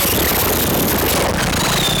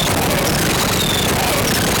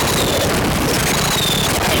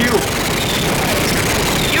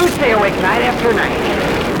 You stay awake night after night.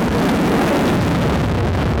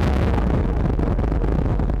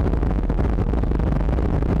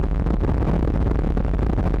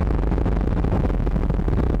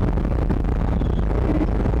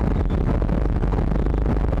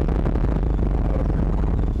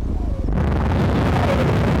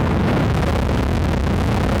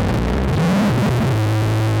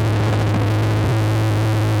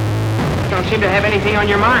 Don't seem to have anything on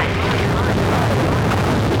your mind.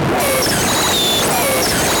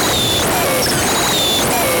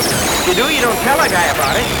 you do, you don't tell a guy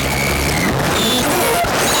about it.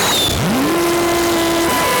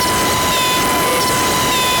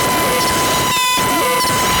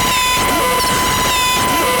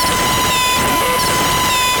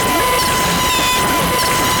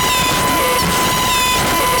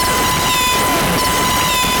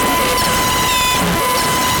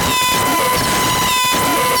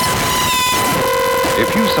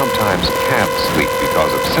 If you sometimes can't sleep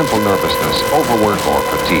because of simple nervousness, overwork, or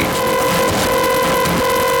fatigue,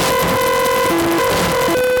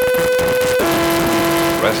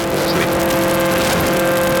 Restful sleep.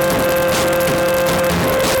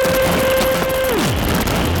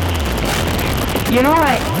 You know,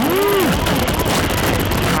 I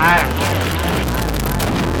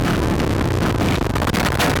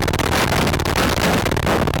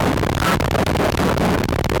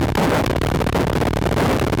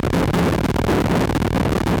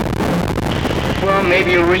Well,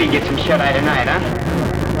 maybe you'll really get some shut-eye tonight, huh?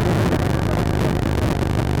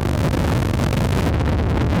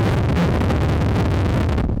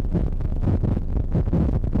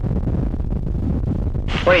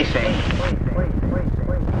 What do you say?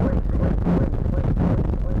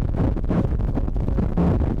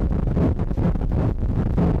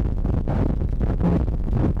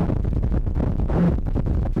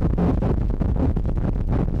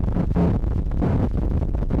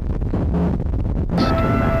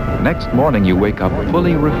 Next morning you wake up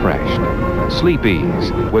fully refreshed. Sleep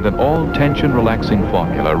Ease, with an all-tension relaxing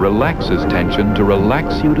formula, relaxes tension to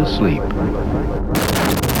relax you to sleep.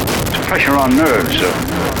 It's pressure on nerves,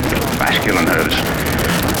 vascular nerves.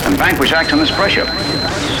 And Vanquish acts on this pressure.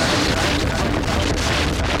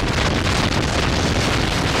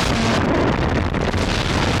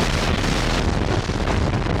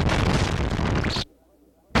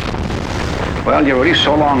 Well, you're really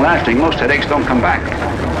so long-lasting, most headaches don't come back.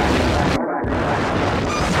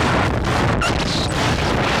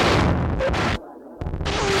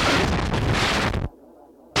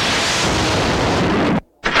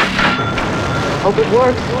 Hope it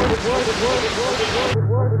works.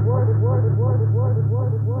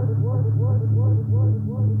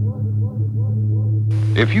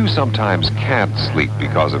 if you sometimes can't sleep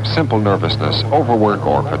because of simple nervousness, overwork,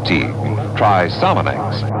 or fatigue, try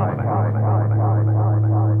Sominex.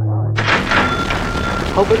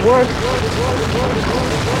 Hope it works.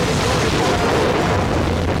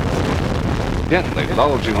 Gently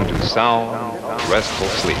lulls you into sound, restful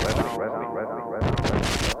sleep.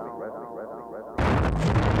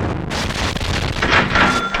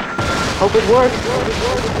 Hope it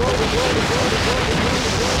works.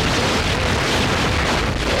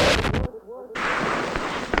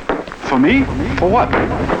 'For me? For what?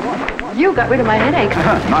 You got rid of my headache.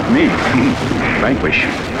 Not me. Vanquish.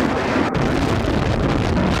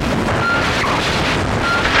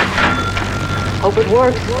 Hope it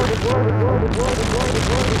works.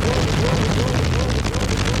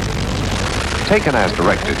 Taken as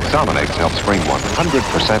directed, Sominex helps bring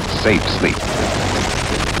 100% safe sleep.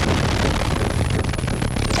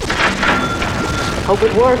 Hope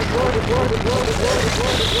it works.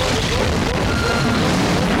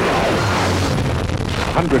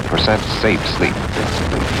 100% safe sleep.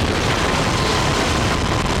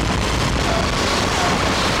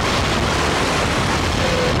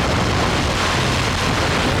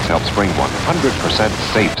 Helps bring 100%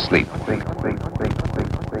 safe sleep.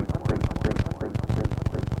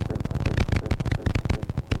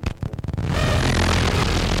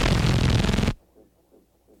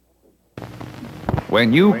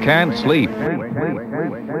 When you can't sleep,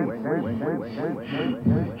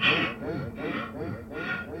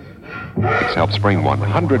 This helps bring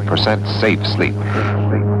 100% safe sleep.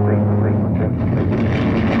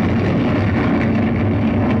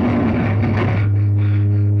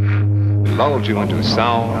 Lulled you into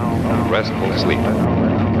sound, restful sleep.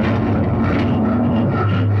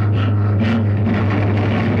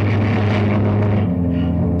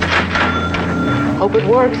 Hope it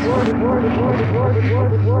works.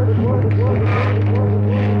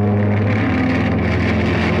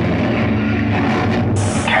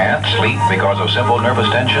 Can't sleep because of simple nervous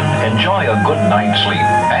tension? Enjoy a good night's sleep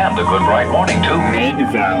and a good bright morning too. Mid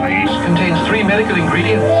Valley Contains 3 medical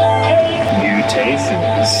ingredients.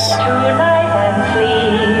 Mutations. Tonight and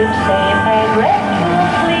sleep, safe and restful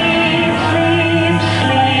sleep, sleep,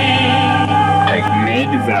 sleep. Take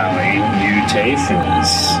Mid Valley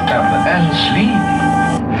Mutations. and sleep.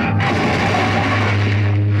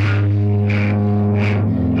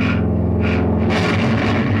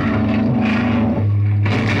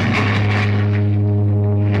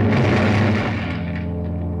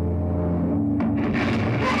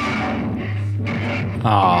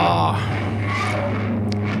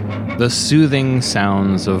 The soothing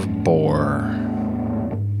sounds of Bohr.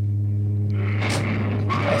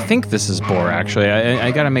 I think this is Bohr, actually. I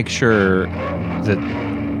got to make sure that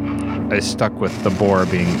I stuck with the Bohr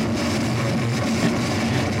being...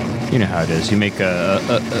 You know how it is. You make a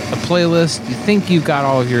playlist, you think you've got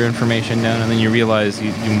all of your information down, and then you realize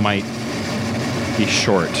you might be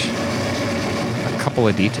short a couple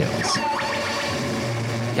of details.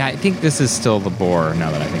 Yeah, I think this is still the Bohr now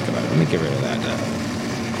that I think about it. Let me get rid of that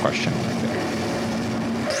question right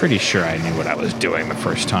there. Pretty sure I knew what I was doing the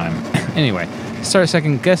first time. Anyway, start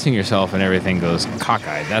second guessing yourself and everything goes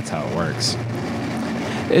cockeyed. That's how it works.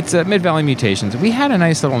 It's Mid-Valley Mutations. We had a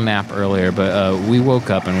nice little nap earlier, but we woke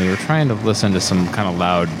up and we were trying to listen to some kind of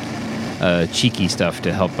loud, cheeky stuff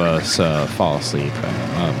to help us fall asleep.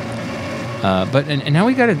 But now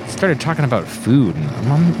we started talking about food,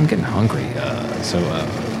 and I'm getting hungry. So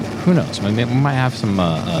who knows? We might have some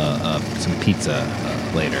pizza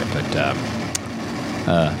later.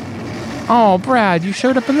 But oh, Brad, you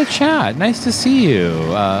showed up in the chat. Nice to see you.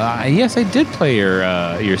 Yes, I did play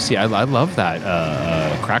your CD. I love that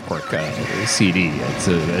Crackwork CD. It's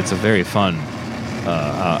a very fun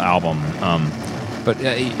album. But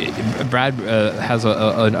Brad has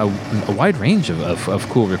a wide range of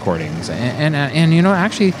cool recordings, and you know,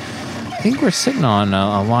 actually, I think we're sitting on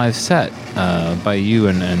a live set by you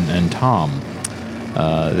and Tom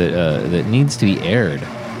that needs to be aired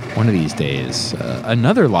one of these days.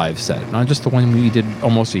 Another live set, not just the one we did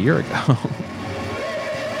almost a year ago.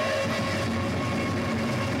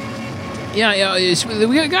 Yeah,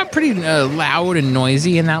 we got pretty loud and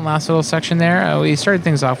noisy in that last little section there. We started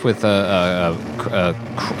things off with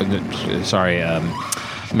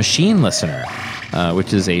Machine Listener,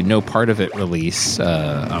 which is a No Part of It release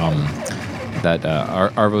that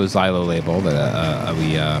Arvo Zylo label that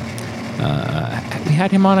we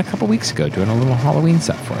had him on a couple weeks ago doing a little Halloween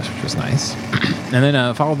set for us, which was nice. And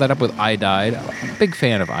then followed that up with I Died. Big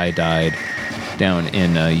fan of I Died down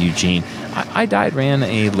in Eugene. I Died ran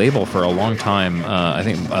a label for a long time, I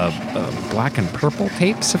think Black and Purple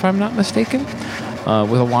Tapes, if I'm not mistaken,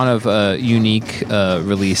 with a lot of unique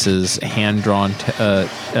releases, hand-drawn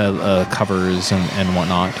covers and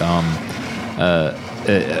whatnot.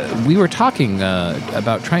 We were talking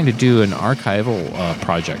about trying to do an archival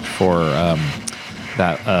project for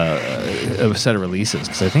that a set of releases,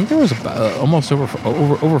 because I think there was almost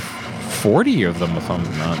over 40 of them, if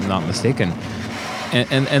I'm not mistaken.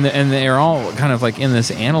 And they're all kind of like in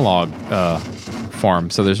this analog form,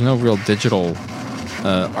 so there's no real digital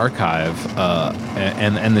archive,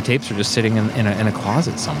 and the tapes are just sitting in a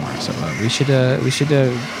closet somewhere. So we should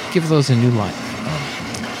give those a new life.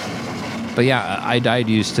 But yeah, I Died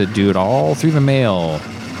used to do it all through the mail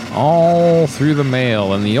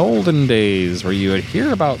in the olden days, where you would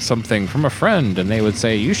hear about something from a friend and they would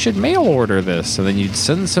say, you should mail order this, and then you'd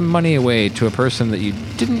send some money away to a person that you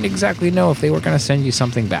didn't exactly know if they were going to send you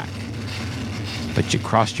something back, but you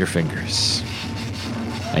crossed your fingers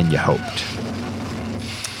and you hoped.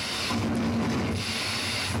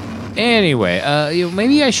 Anyway,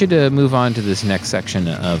 maybe I should move on to this next section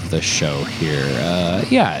of the show here.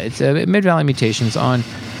 It's Mid-Valley Mutations on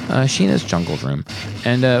Sheena's Jungle Room,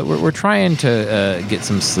 and we're trying to get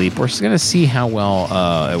some sleep. We're going to see how well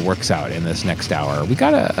it works out in this next hour. We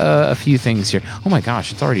got a few things here. Oh my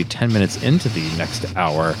gosh, it's already 10 minutes into the next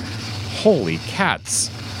hour. Holy cats.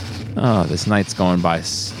 Oh, this night's going by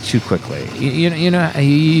too quickly.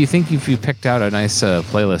 You think if you picked out a nice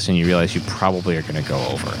playlist and you realize you probably are going to go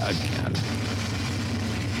over again.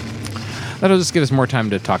 That'll just give us more time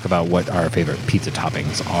to talk about what our favorite pizza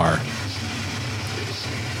toppings are.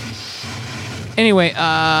 Anyway,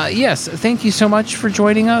 yes, thank you so much for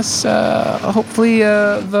joining us. Hopefully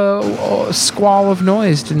the squall of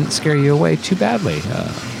noise didn't scare you away too badly.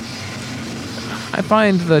 I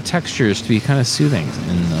find the textures to be kind of soothing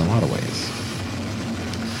in a lot of ways.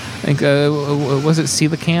 I think, was it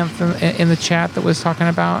Coelacanth in the chat that was talking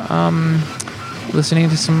about listening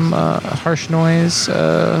to some harsh noise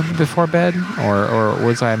before bed? Or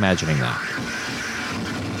was I imagining that?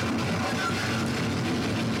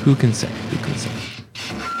 Who can say?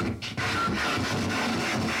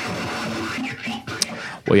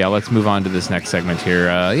 Well, yeah, let's move on to this next segment here.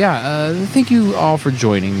 Thank you all for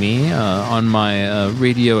joining me on my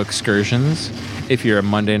radio excursions. If you're a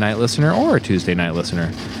Monday night listener or a Tuesday night listener,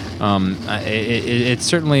 it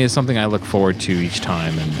certainly is something I look forward to each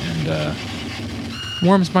time, and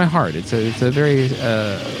warms my heart. It's a very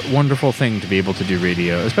wonderful thing to be able to do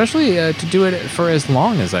radio, especially to do it for as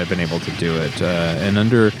long as I've been able to do it, and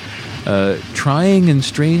under trying and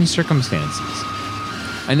strange circumstances.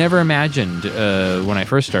 I never imagined when I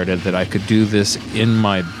first started that I could do this in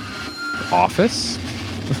my office.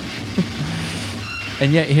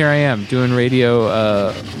 And yet here I am doing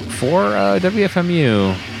radio for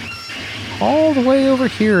WFMU all the way over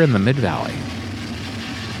here in the Mid-Valley,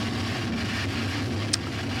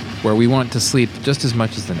 where we want to sleep just as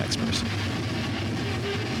much as the next person.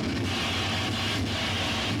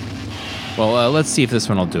 Well, let's see if this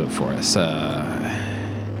one will do it for us.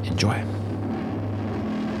 Enjoy.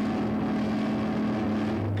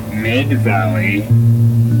 Mid-Valley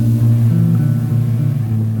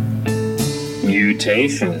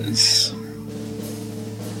Mutations.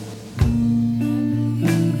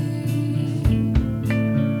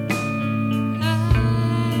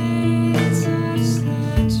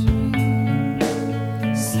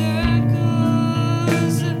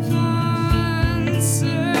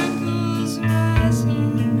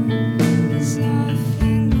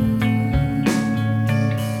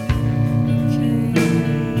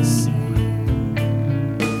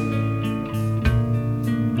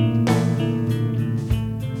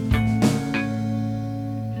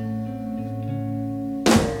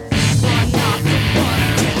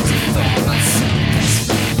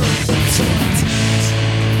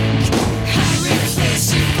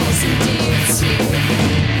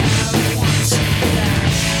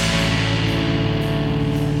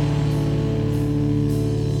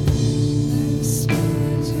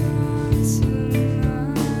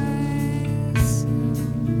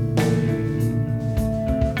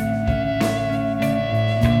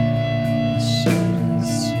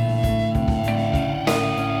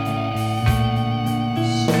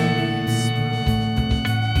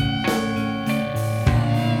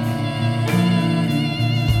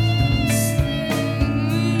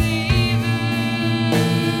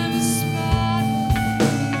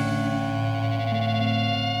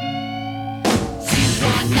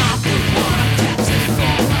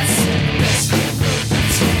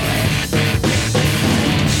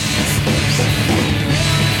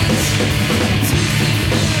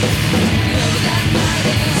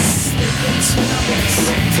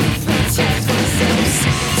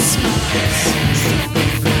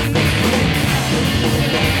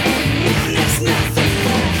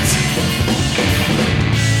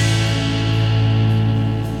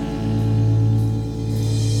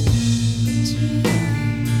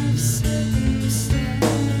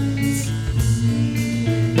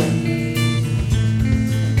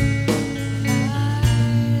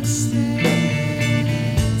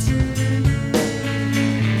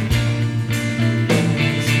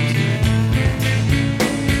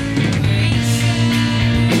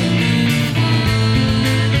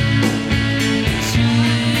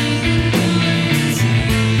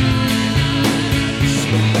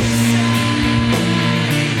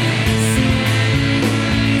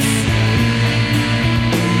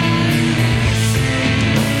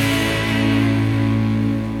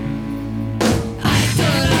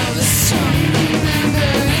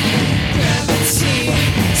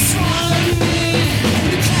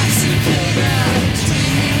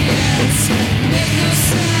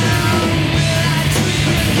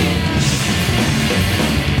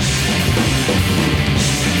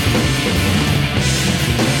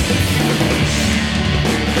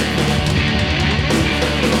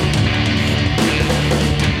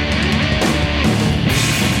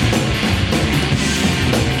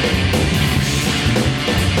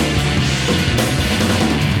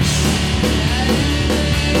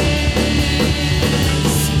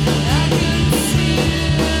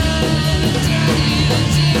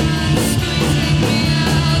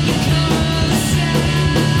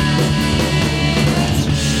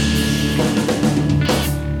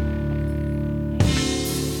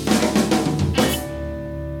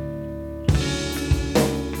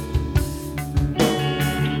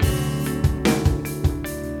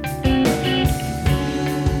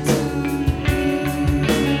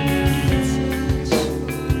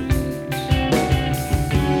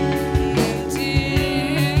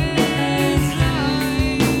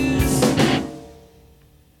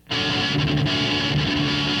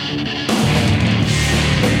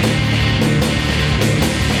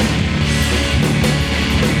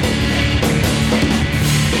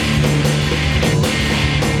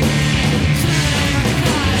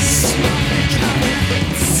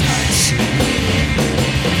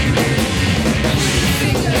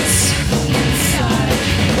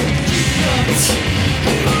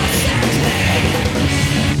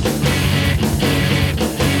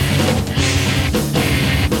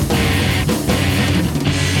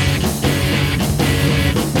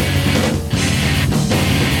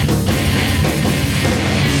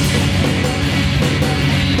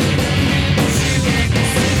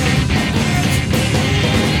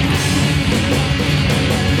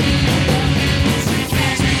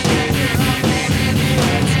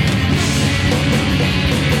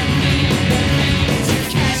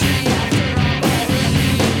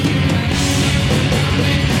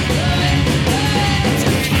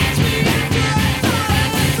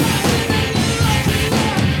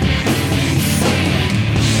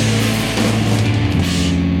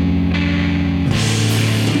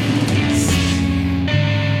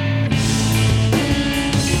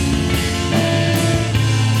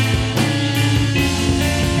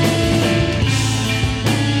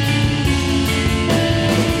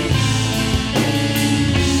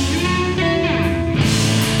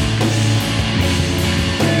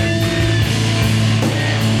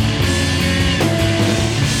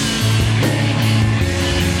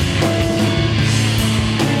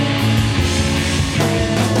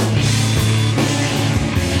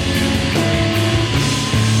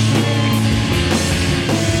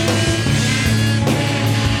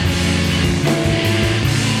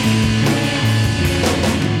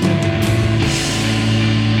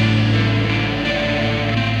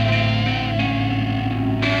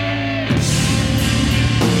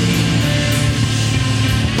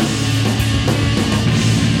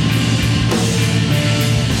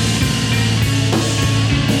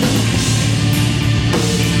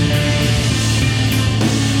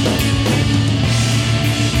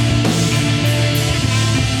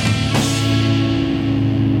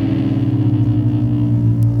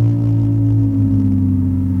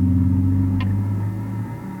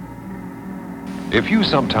 If you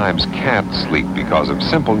sometimes can't sleep because of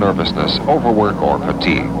simple nervousness, overwork, or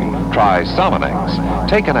fatigue, try Sominex.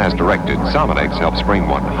 Taken as directed, Sominex helps bring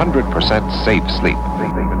 100% safe sleep.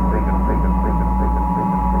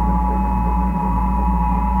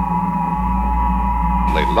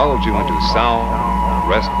 They lulled you into sound,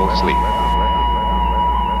 restful sleep.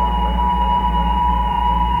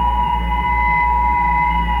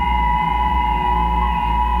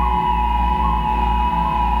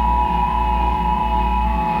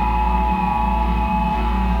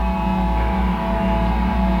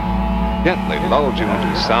 Gently lulled you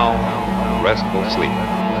into sound, restful sleep.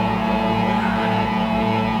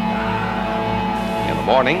 In the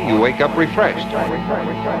morning, you wake up refreshed,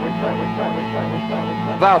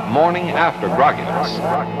 without morning after grogginess.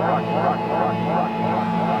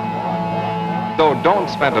 So don't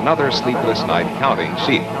spend another sleepless night counting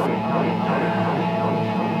sheep.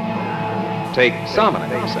 Take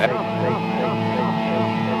Sominex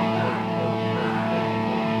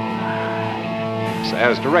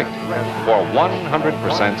as directed for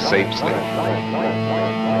 100% safe sleep.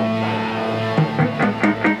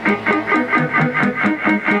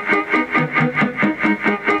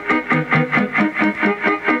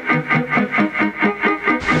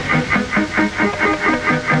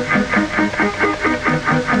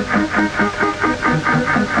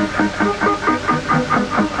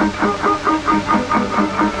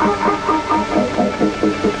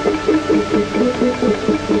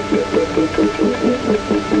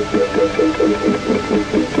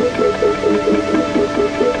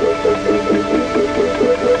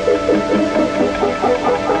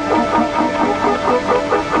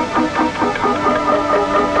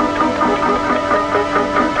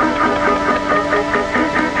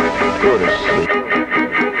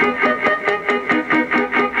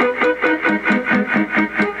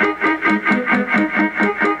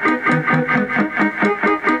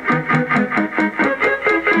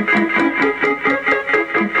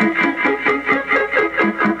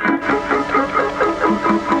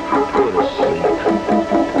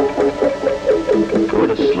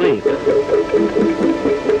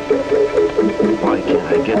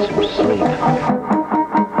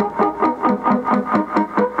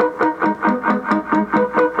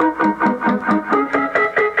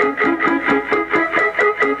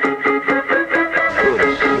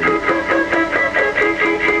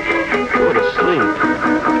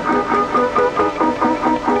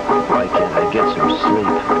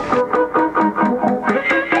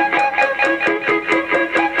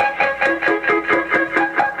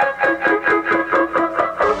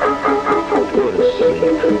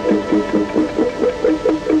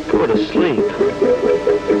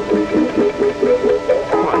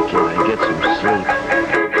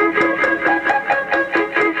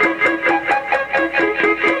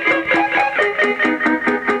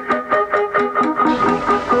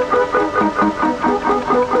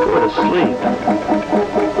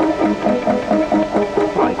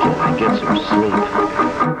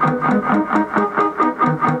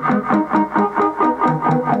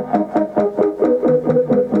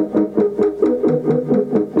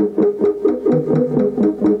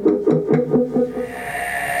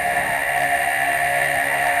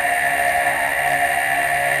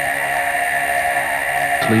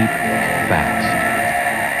 Sleep fast.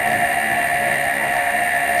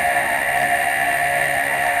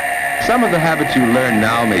 Some of the habits you learn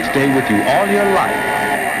now may stay with you all your life.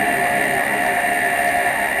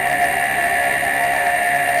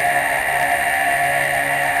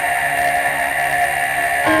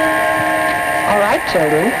 All right,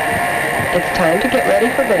 children. It's time to get ready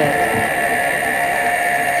for bed.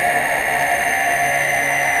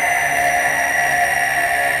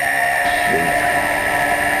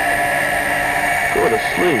 Go to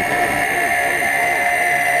sleep.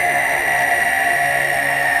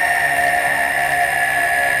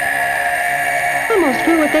 Almost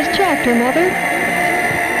through with this chapter, Mother.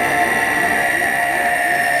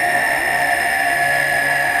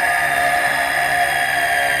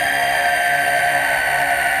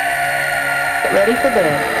 Get ready for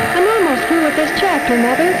bed. I'm almost through with this chapter,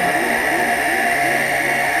 Mother.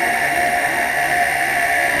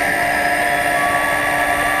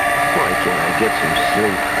 Why can't I get some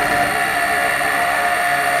sleep?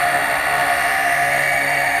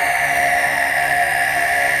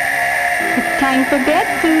 It's time for bed,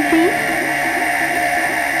 Susie.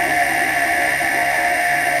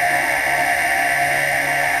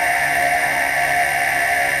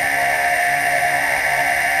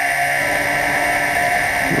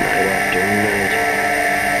 Night after night.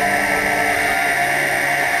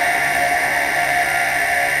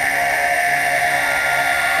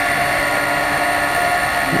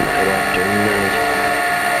 after night.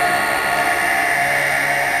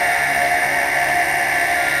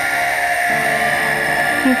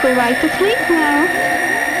 You go right to sleep now.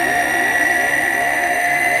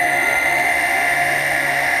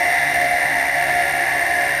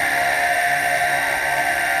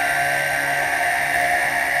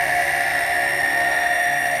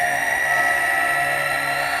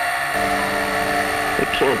 I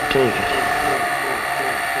can't take it.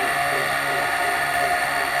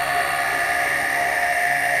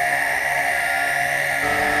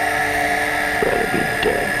 Rather be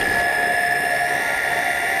dead.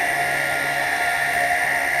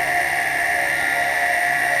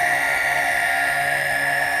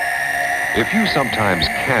 If you sometimes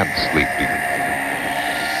can't sleep,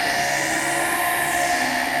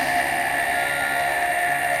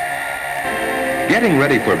 getting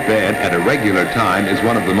ready for bed at a regular time is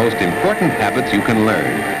one of the most important habits you can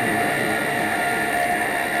learn.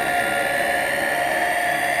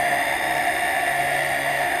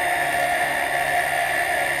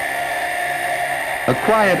 A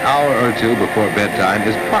quiet hour or two before bedtime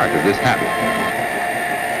is part of this habit.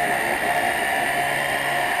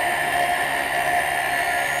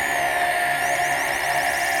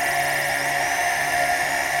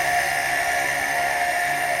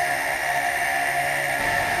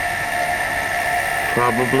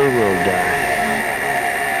 Probably will die.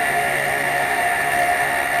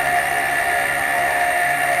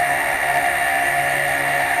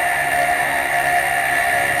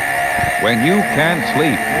 When you can't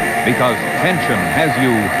sleep because tension has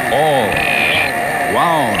you all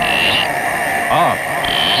wound up.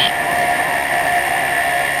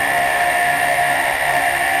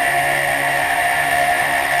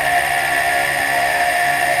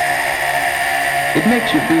 It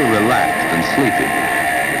makes you feel relaxed and sleepy.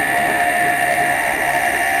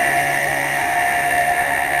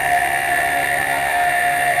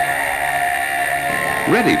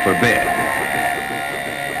 Ready for bed.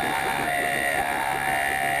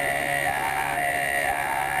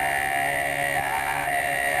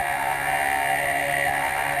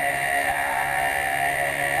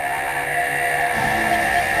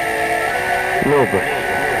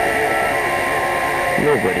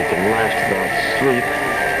 Nobody can last without sleep.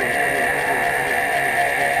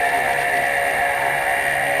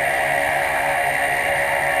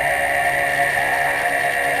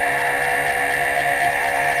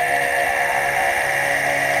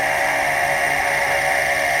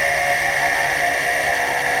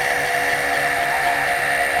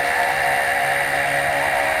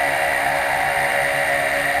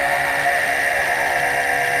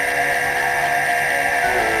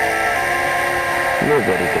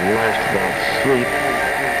 Nobody can last without sleep.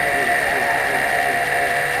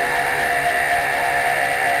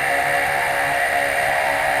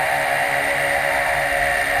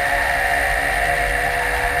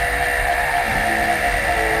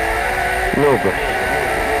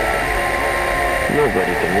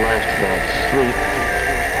 Nobody can last without sleep.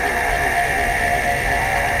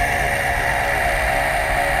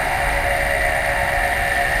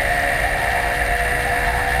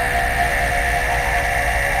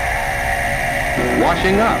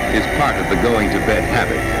 Washing up is part of the going to bed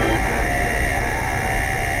habit.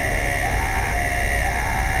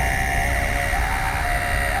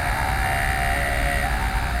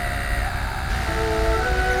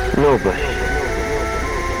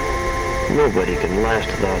 Nobody can last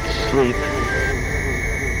without sleep.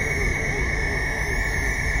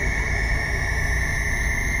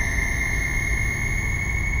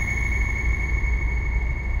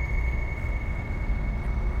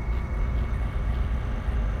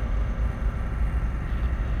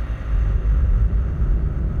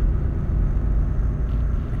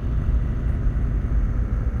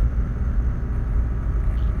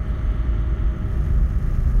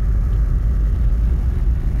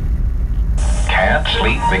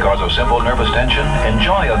 Sleep because of simple nervous tension?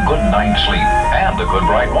 Enjoy a good night's sleep and a good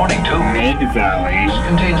bright morning too. Mid-Valley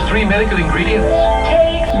contains 3 medical ingredients.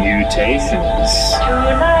 Take Mutations.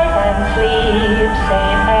 tonight and sleep,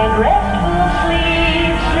 safe and restful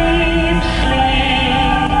sleep, sleep,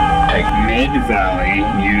 sleep. Take Mid-Valley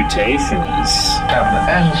Mutations.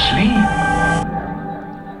 and sleep.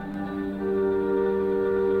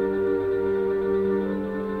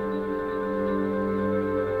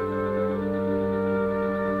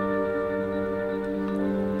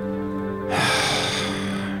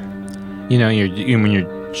 You know, when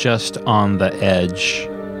you're just on the edge,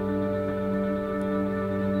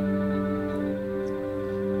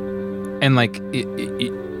 and like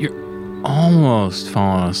you're almost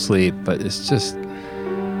falling asleep, but it's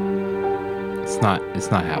It's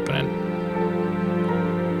not happening.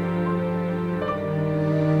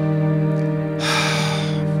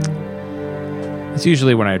 It's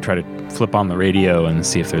usually when I try to flip on the radio and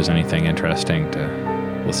see if there's anything interesting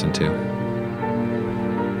to listen to.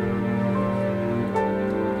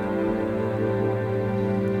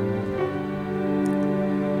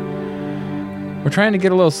 We're trying to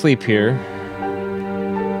get a little sleep here.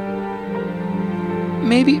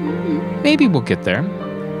 Maybe we'll get there.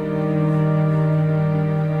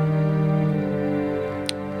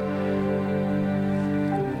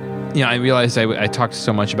 Yeah, I realized I talked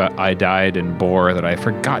so much about I Died and Boar that I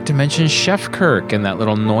forgot to mention Chef Kirk and that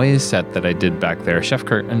little noise set that I did back there. Chef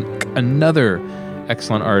Kirk, another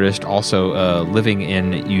excellent artist, also living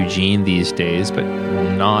in Eugene these days, but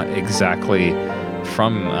not exactly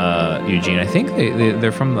from Eugene. I think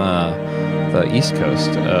they're from the East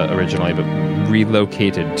Coast originally, but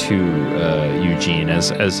relocated to Eugene.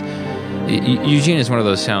 As Eugene is one of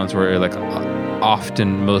those towns where like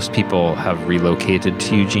often most people have relocated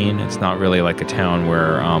to Eugene. It's not really like a town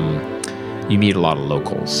where you meet a lot of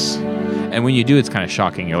locals, and when you do, it's kind of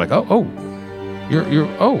shocking. You're like, you're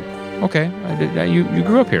okay. You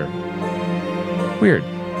grew up here. Weird.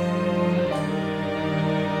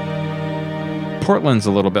 Portland's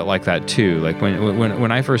a little bit like that too. Like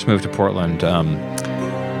when I first moved to Portland,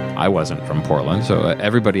 I wasn't from Portland, so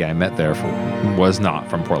everybody I met there was not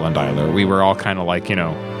from Portland either. We were all kind of like,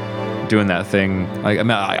 doing that thing. Like, I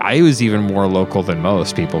mean, I was even more local than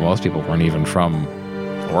most people. Most people weren't even from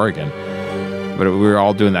Oregon, but we were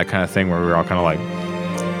all doing that kind of thing where we were all kind of like,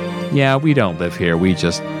 yeah, we don't live here. We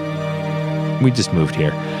just moved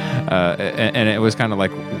here, and it was kind of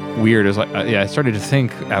like weird. It was like, I started to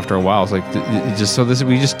think after a while, it's like,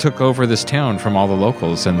 we just took over this town from all the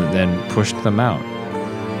locals and then pushed them out.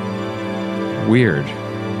 Weird.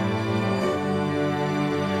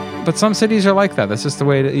 But some cities are like that. That's just the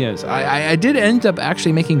way it is. I did end up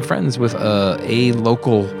actually making friends with a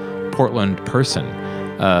local Portland person,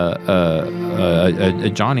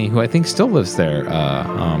 Johnny, who I think still lives there.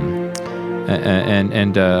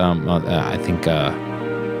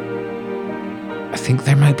 I think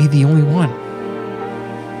there might be the only one.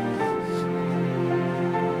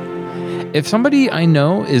 If somebody I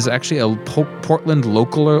know is actually a Portland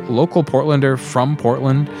local Portlander from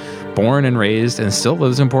Portland, born and raised, and still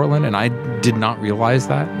lives in Portland, and I did not realize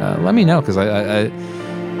that, let me know, because I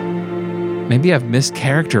maybe I've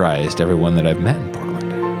mischaracterized everyone that I've met in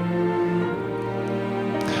Portland.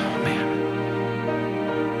 Oh, man.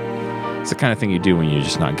 It's the kind of thing you do when you're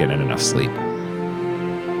just not getting enough sleep.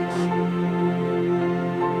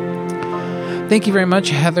 Thank you very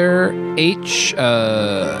much, Heather H.,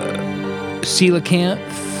 Coelacanth,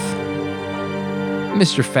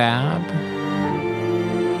 Mr. Fab,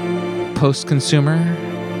 Post-Consumer.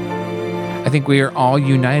 I think we are all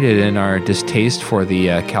united in our distaste for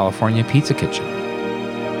the California Pizza Kitchen.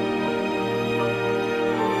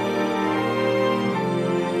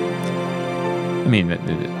 I mean,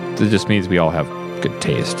 it just means we all have good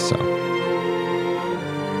taste, so.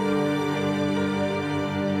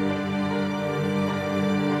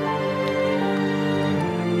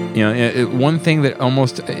 One thing that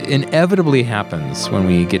almost inevitably happens when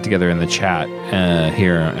we get together in the chat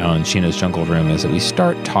here on Sheena's Jungle Room is that we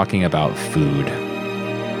start talking about food.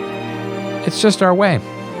 It's just our way.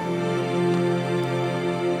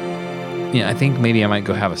 I think maybe I might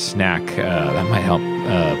go have a snack. That might help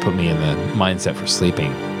put me in the mindset for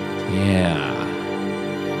sleeping. Yeah.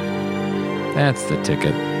 That's the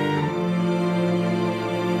ticket.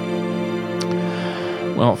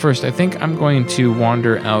 Well, first, I think I'm going to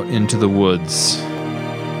wander out into the woods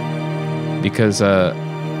because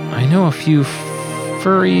I know a few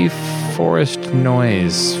furry forest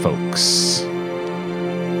noise folks.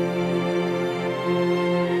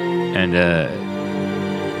 And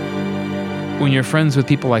when you're friends with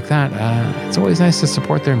people like that, it's always nice to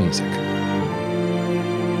support their music.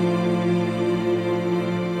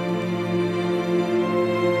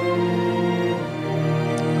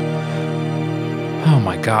 Oh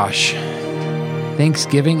my gosh.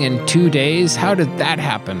 Thanksgiving in 2 days? How did that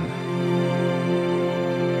happen?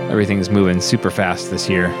 Everything's moving super fast this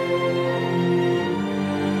year.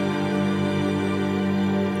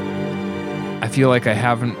 I feel like I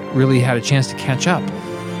haven't really had a chance to catch up.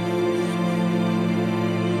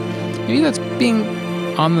 Maybe that's being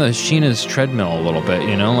on the Sheena's treadmill a little bit,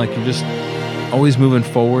 like you're just always moving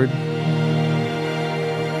forward.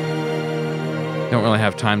 Don't really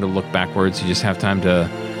have time to look backwards. You just have time to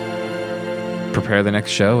prepare the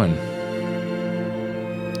next show and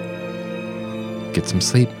get some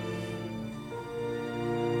sleep. I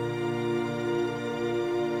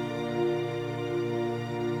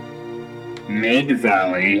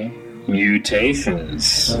Mid-Valley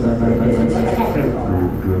Mutations.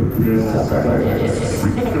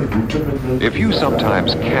 If you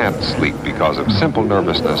sometimes can't sleep because of simple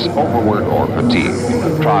nervousness, overwork, or fatigue,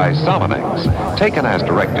 try Sominex. Taken as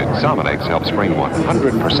directed, Sominex helps bring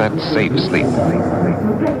 100% safe sleep.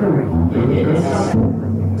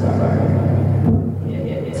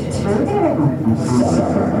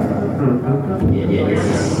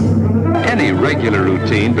 Any regular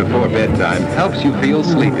routine before bedtime helps you feel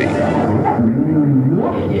sleepy.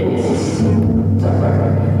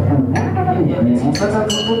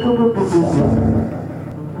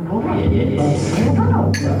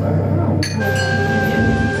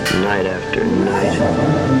 Night after night.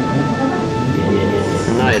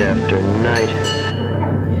 Night after night.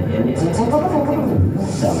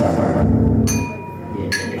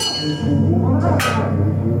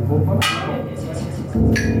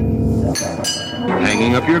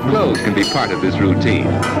 Hanging up your clothes can be part of this routine.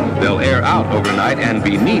 They'll air out overnight and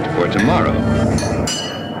be neat for tomorrow.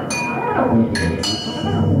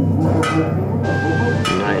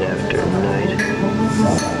 Night after night.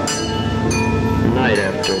 Night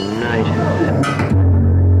after night.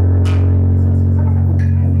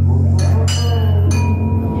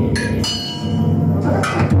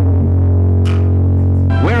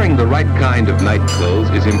 Wearing the right kind of night clothes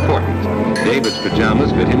is important. David's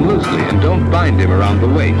pajamas fit him loosely and don't bind him around the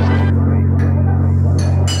waist.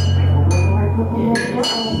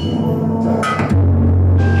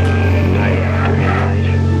 Night after night.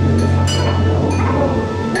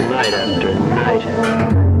 Night after night.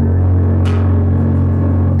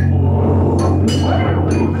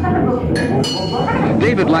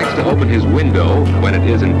 David likes to open his window when it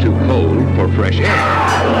isn't too cold for fresh air.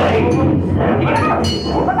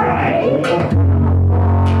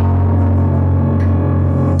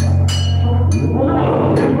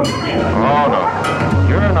 Oh, no.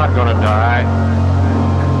 You're not going to die.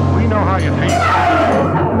 We know how you feel.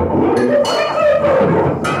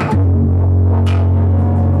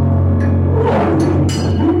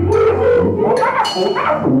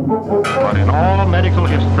 But in all medical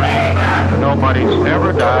history, nobody's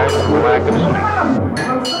ever died from lack of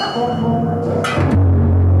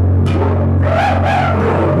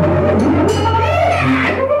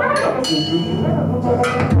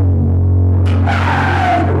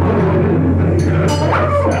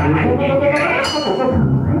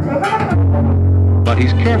But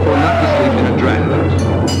he's careful not to sleep in a draft.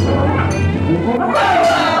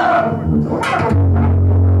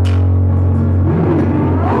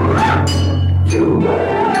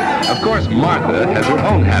 Of course, Martha has her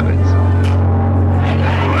own habits.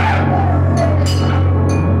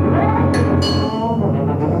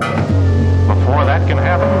 Before that can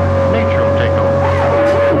happen, nature will take over.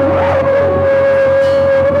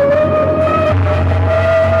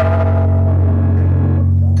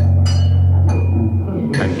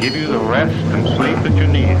 And give you the rest and sleep that you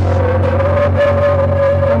need.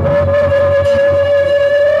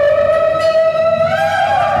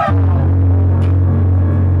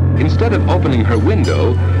 Instead of opening her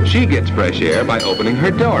window, she gets fresh air by opening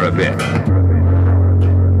her door a bit.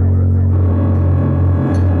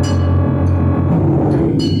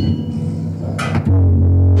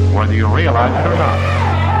 Whether you realize it or not.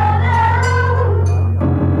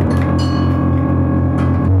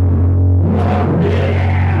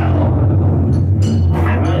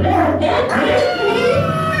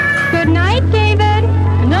 Good night, David.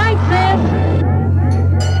 Good night, sis.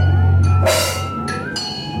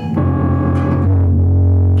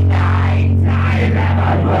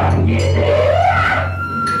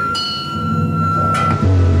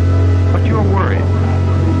 But you're worried.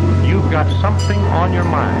 You've got something on your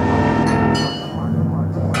mind.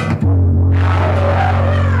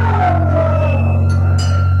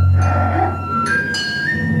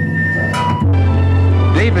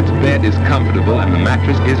 David's bed is comfortable and the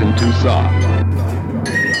mattress isn't too soft.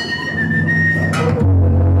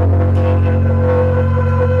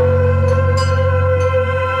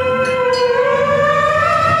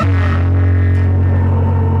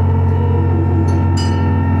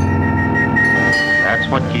 That's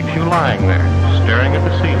what keeps you lying there, staring at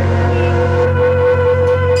the ceiling.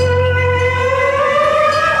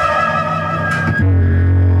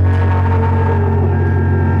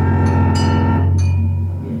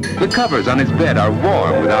 The covers on his bed are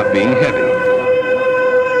warm without being heavy.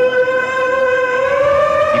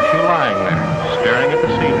 Keeps you lying there, staring at the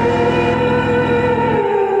ceiling.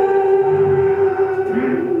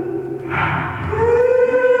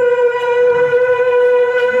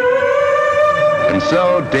 And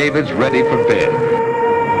so David's ready for bed.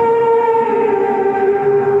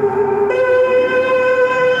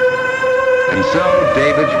 And so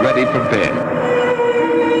David's ready for bed.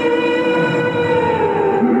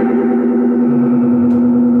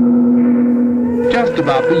 Just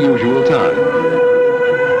about the usual time.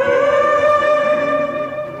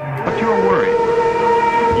 But you're worried.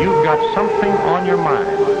 You've got something on your mind.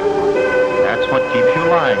 That's what keeps you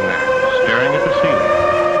lying there, staring at the ceiling.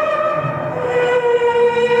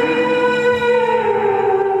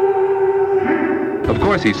 Of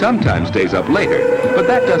course, he sometimes stays up later, but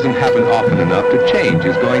that doesn't happen often enough to change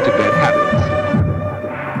his going-to-bed habits.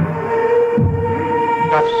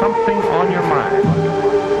 Got something on your mind.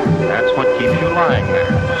 That's what keeps you lying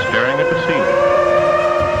there, staring at the ceiling.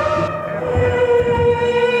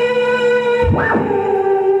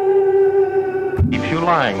 Keeps you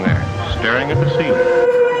lying there, staring at the ceiling.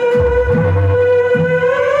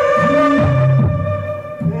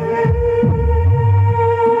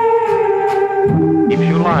 Keeps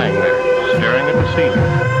you lying there, staring at the ceiling.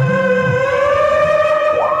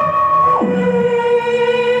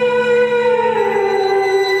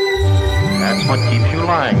 That's what keeps you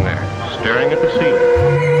lying there, staring at the ceiling.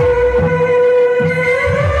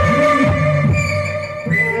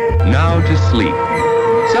 Now to sleep.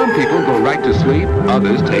 Some people go right to sleep,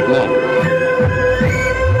 others take longer.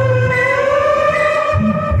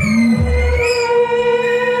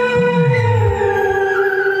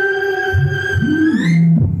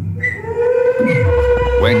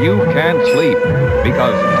 When you can't sleep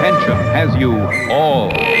because tension has you all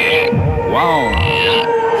wound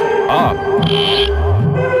up.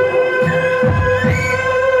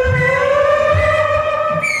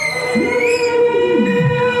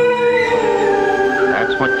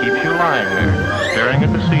 That's what keeps you lying there, staring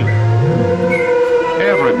at the ceiling.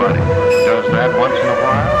 Everybody does that once in a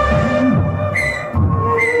while.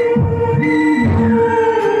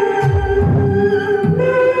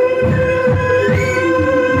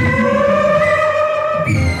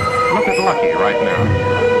 Look at Lucky right now.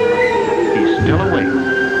 He's still awake.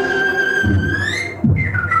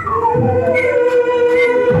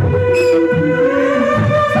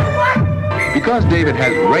 Because David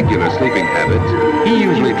has regular sleeping habits, he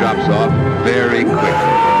usually drops off very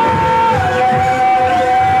quickly.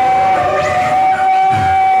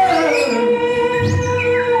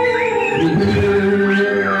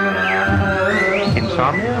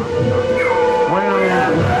 Insomnia? Well,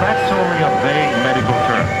 that's only a vague medical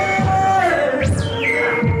term.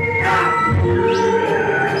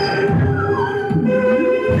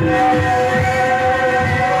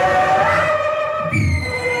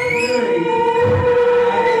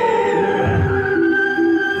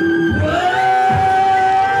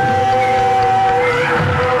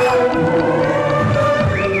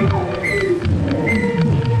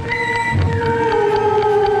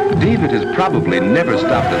 David has probably never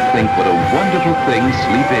stopped to think what a wonderful thing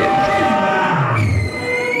sleep is.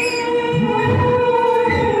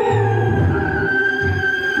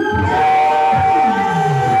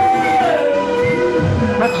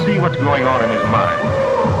 Let's see what's going on in his mind.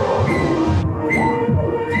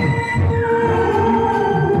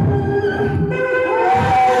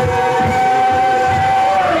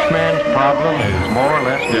 Each man's problem is more or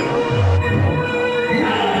less different.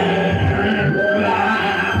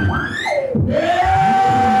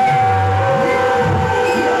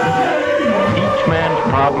 Each man's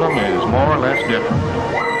problem is more or less different.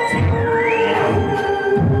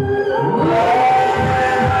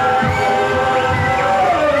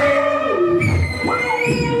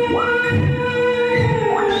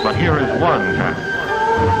 But here is one kind.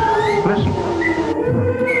 Listen.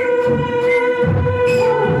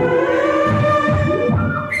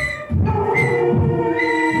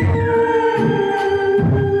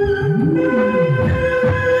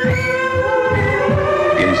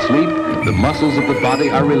 In sleep, the muscles of the body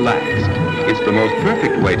are relaxed. It's the most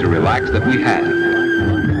perfect way to relax that we have.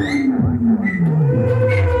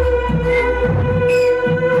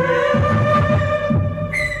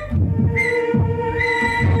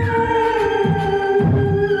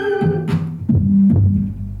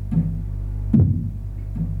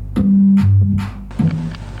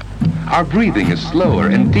 Our breathing is slower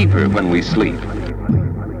and deeper when we sleep.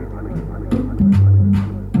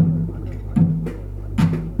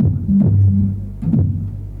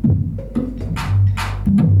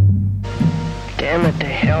 Damn it to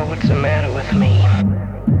hell, what's the matter with me?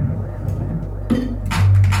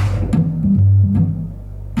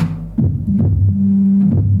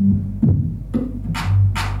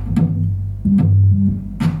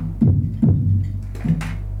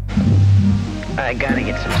 I gotta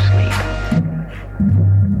get some sleep.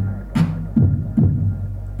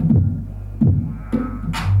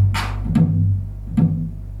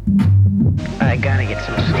 get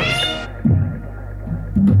some sleep.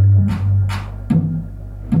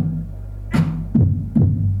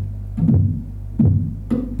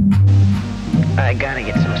 I gotta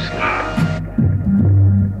get some sleep.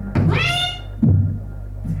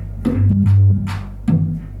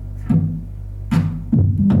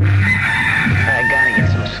 I gotta get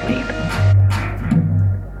some sleep.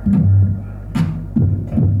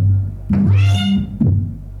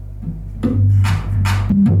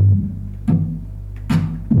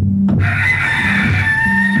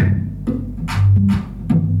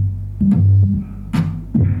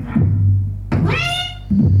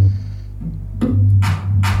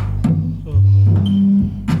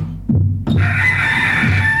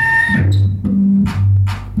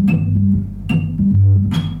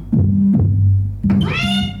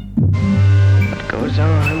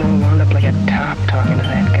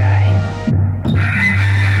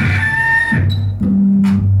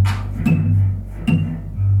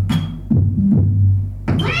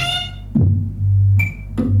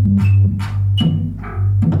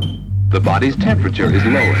 The body's temperature is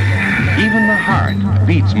lowered. Even the heart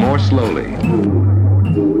beats more slowly.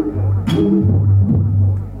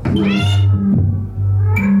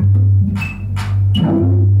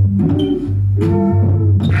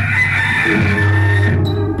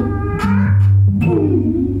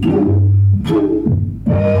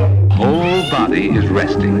 Whole body is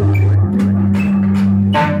resting.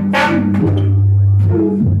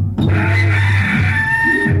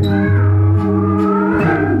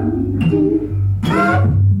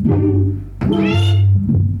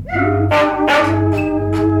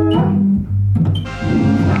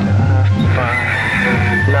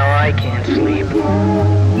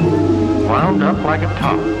 Wound up like a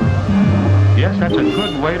top. Yes, that's a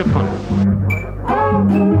good way to put it.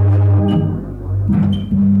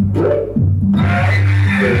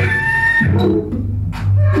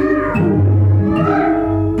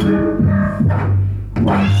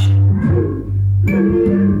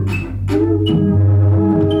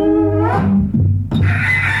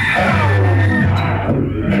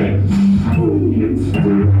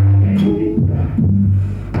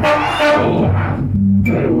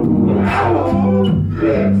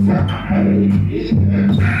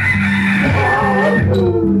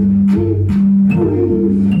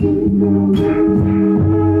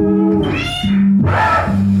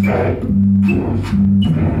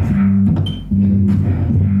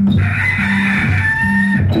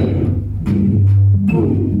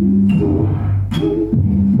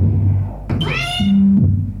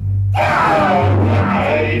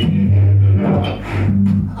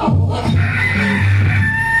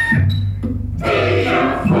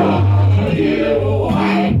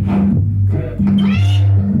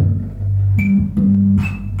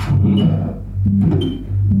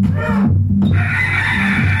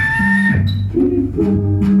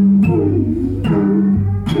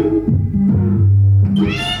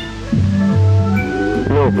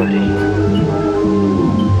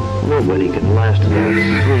 Nobody can last without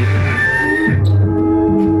sleep.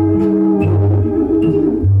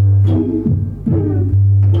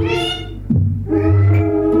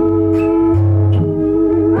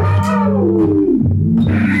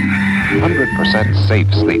 100%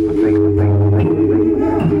 safe sleep.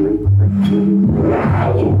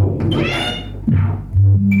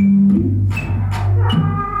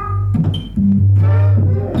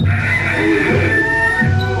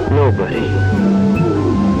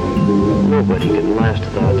 Nobody can last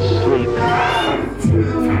without sleep.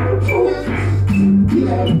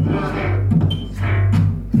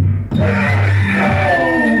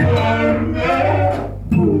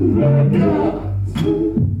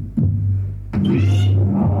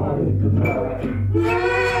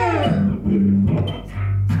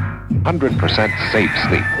 %100% safe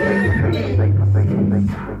sleep.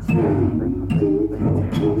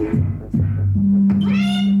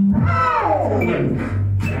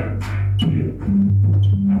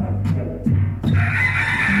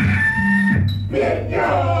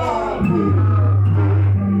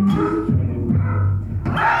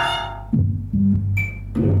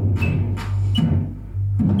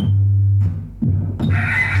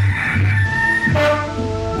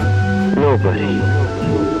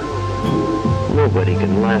 Nobody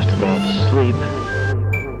can last without sleep.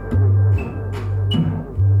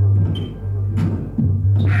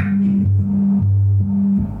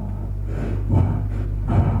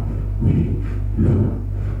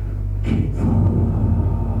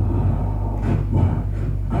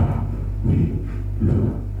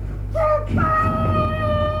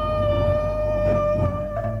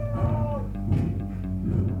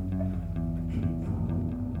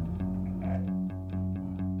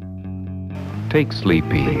 Take Sleep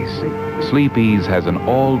Ease. Sleep Ease has an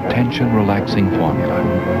all-tension relaxing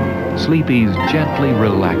formula. Sleep Ease gently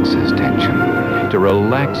relaxes tension to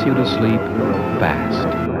relax you to sleep fast.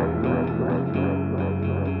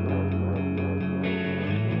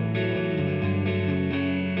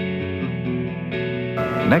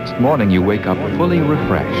 Next morning you wake up fully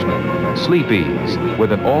refreshed. Sleep Ease,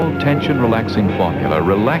 with an all-tension relaxing formula,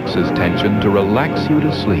 relaxes tension to relax you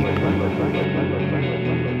to sleep.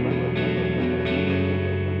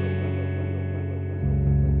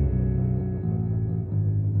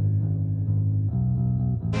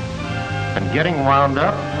 And getting wound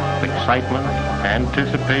up, excitement,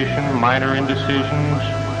 anticipation, minor indecisions,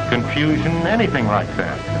 confusion, anything like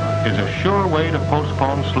that, is a sure way to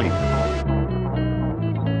postpone sleep.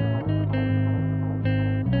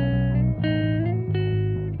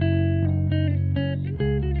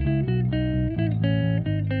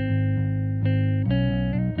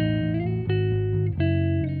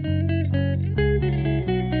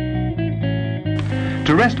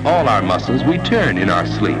 To rest all our muscles, we turn in our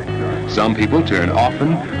sleep. Some people turn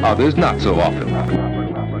often, others not so often.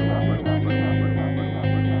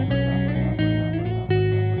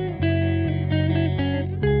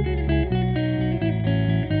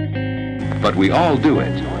 But we all do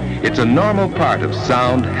it. It's a normal part of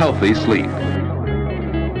sound, healthy sleep.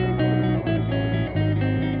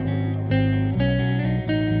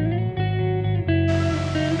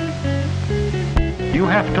 You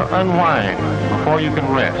have to unwind before you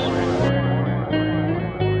can rest.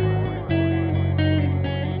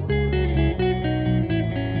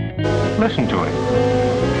 Listen to it.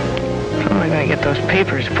 How am I going to get those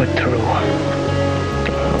papers put through?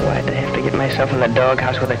 Oh, why'd I have to get myself in the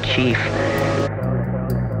doghouse with a chief?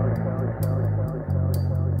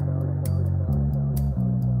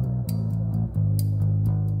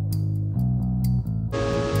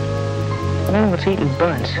 Oh, what's eating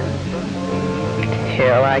buns?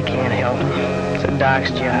 Hell, I can't help him. It's a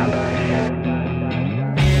doc's job.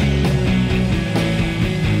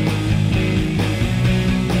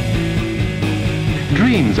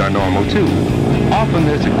 Dreams are normal too. Often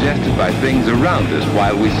they're suggested by things around us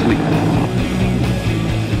while we sleep.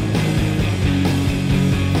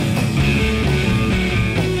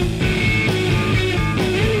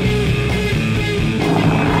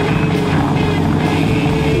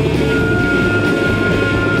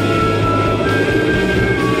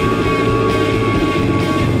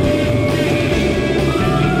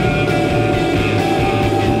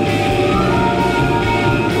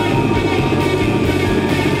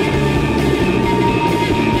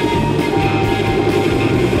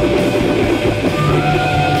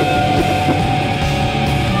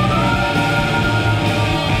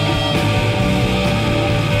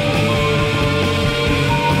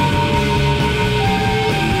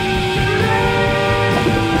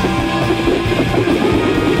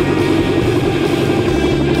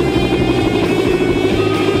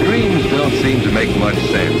 Make much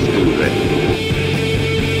sense, do they?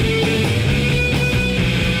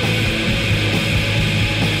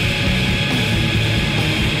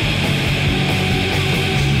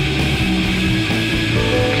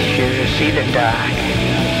 Sure to see the doc.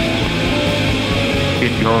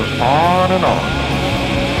 It goes on and on.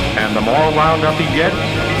 And the more wound up he gets,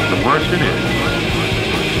 the worse it is.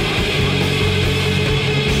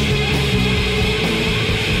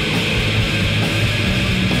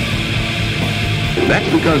 That's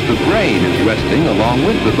because the brain is resting along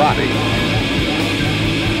with the body.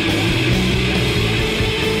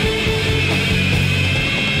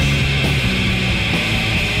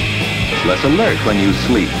 It's less alert when you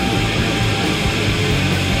sleep.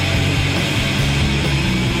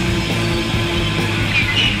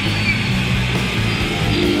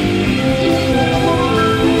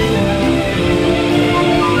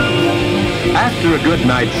 After a good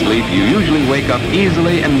night's sleep, you usually wake up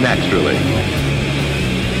easily and naturally.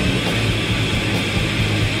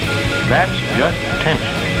 That's just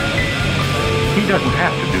tension. He doesn't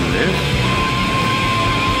have to do this.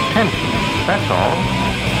 Tension, that's all.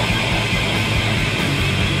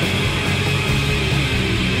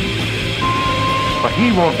 But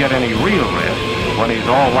he won't get any real rest when he's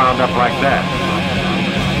all wound up like that.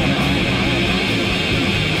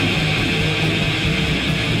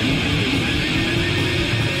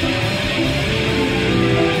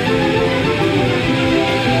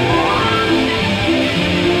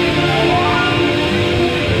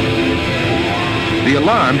 The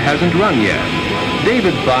alarm hasn't rung yet.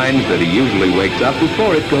 David finds that he usually wakes up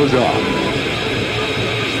before it goes off.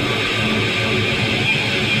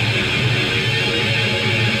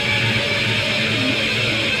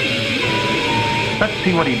 Let's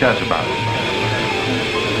see what he does about it.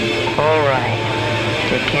 All right.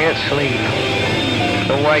 You can't sleep.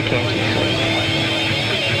 So why can't you sleep?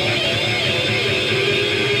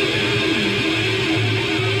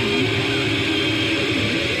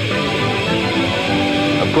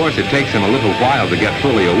 Of course, it takes him a little while to get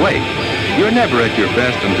fully awake. You're never at your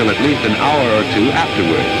best until at least an hour or two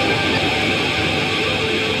afterwards.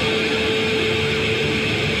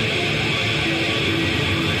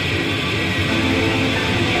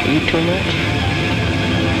 Eat too much?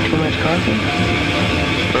 Too much coffee?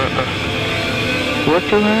 Work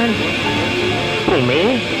too hard? Who,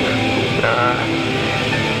 me?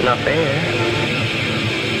 Not fair.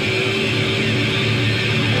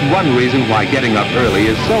 One reason why getting up early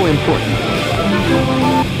is so important.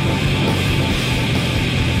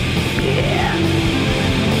 Yeah.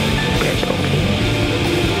 That's okay.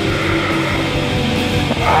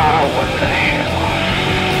 Oh, what the hell?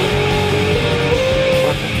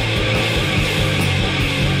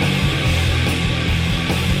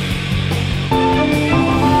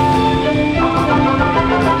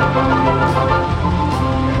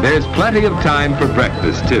 There's plenty of time for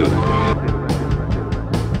breakfast, too.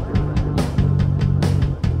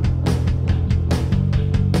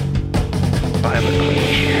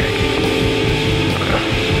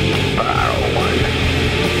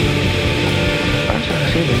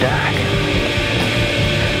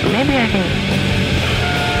 Maybe I can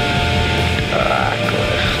go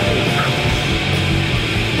to sleep.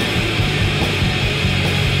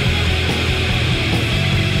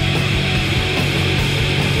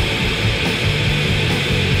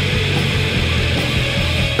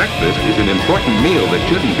 Breakfast is an important meal that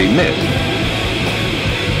shouldn't be missed.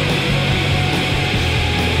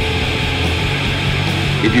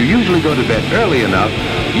 If you usually go to bed early enough,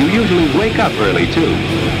 you usually wake up early too.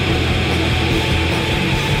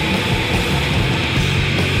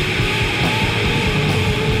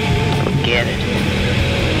 Forget it.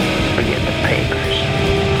 Forget the papers.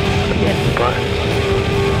 Forget buns.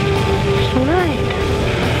 It's night.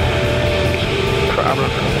 Problem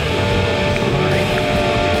for the morning.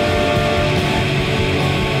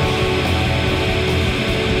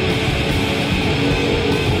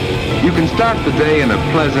 You can start the day in a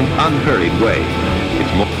pleasant, unhurried way.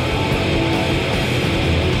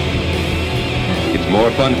 It's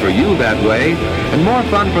more fun for you that way, and more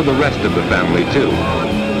fun for the rest of the family too.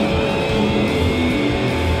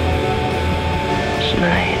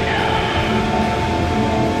 Night.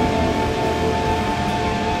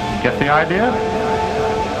 Get the idea?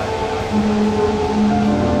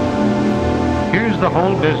 Here's the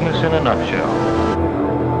whole business in a nutshell.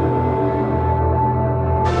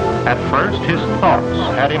 At first, his thoughts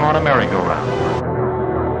had him on a merry-go-round.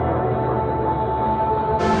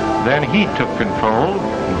 Then he took control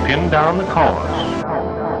and pinned down the cause.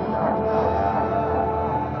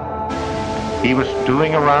 He was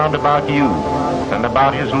stewing around about you and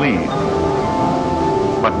about his lead.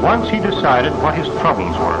 But once he decided what his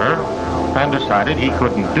troubles were, and decided he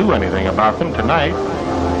couldn't do anything about them tonight,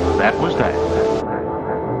 that was that.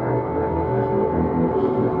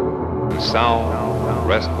 Sound,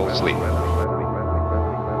 restful sleep.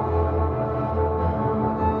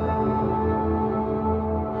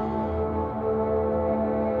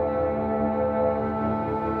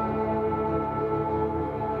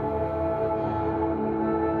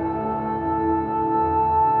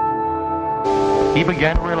 He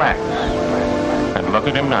began to relax, and look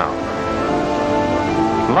at him now.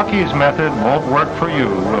 Lucky's method won't work for you,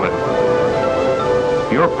 will it?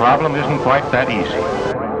 Your problem isn't quite that easy.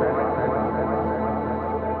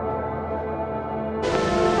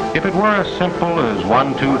 If it were as simple as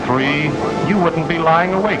 1, 2, 3, you wouldn't be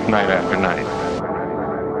lying awake night after night.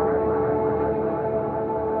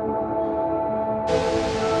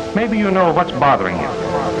 Maybe you know what's bothering you,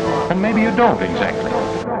 and maybe you don't exactly.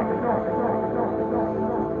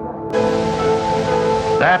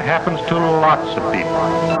 That happens to lots of people.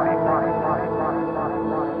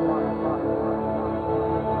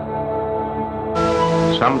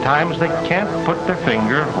 Sometimes they can't put their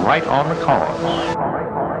finger right on the cause.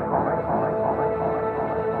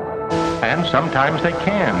 And sometimes they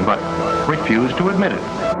can, but refuse to admit it.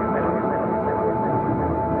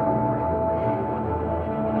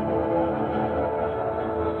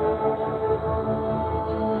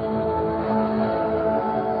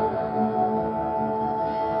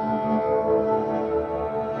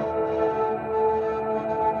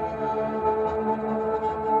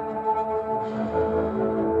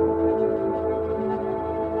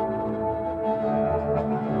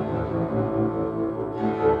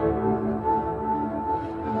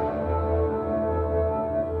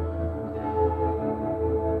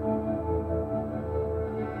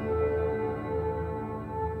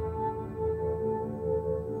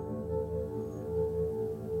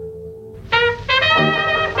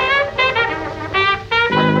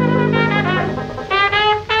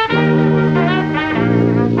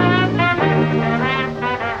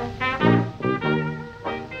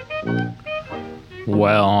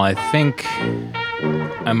 I think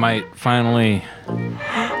I might finally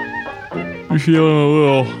be feeling a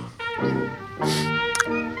little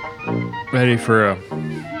ready for a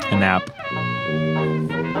nap.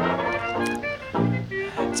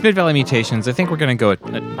 It's Mid-Valley Mutations. I think we're going to go a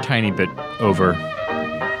tiny bit over.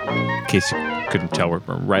 In case you couldn't tell, we're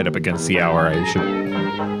right up against the hour. I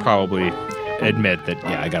should probably admit that,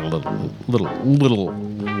 yeah, I got a little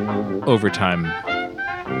overtime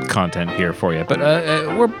content here for you. But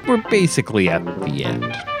we're basically at the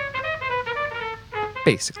end.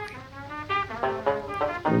 Basically.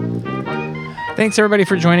 Thanks, everybody,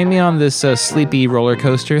 for joining me on this sleepy roller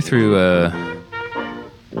coaster through a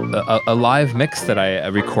live mix that I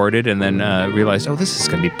recorded and then realized, oh, this is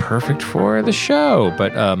going to be perfect for the show.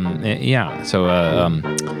 But yeah, so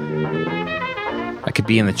I could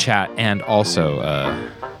be in the chat and also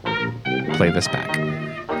play this back.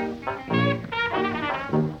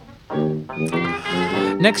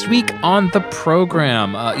 Next week on the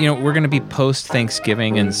program, we're going to be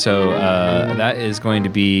post-Thanksgiving, and so that is going to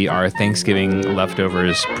be our Thanksgiving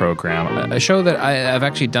Leftovers program, a show that I've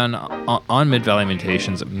actually done on Mid-Valley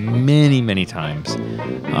Mutations many, many times.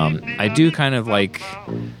 I do kind of like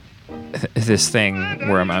this thing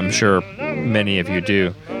where I'm sure many of you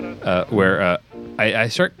do, where I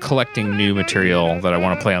start collecting new material that I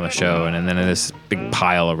want to play on the show, and then this big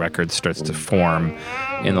pile of records starts to form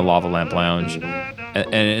in the Lava Lamp Lounge.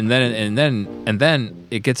 And then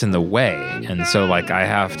it gets in the way, and so like I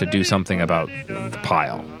have to do something about the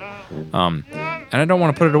pile, and I don't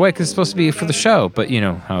want to put it away because it's supposed to be for the show. But you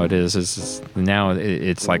know how it is now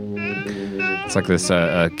it's like this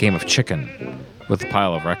game of chicken with a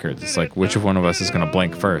pile of records. It's like, which of one of us is going to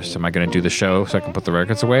blink first? Am I going to do the show so I can put the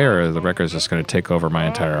records away, or are the records just going to take over my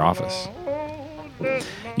entire office?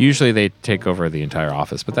 Usually they take over the entire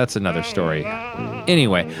office, but that's another story.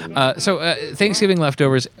 Anyway, so Thanksgiving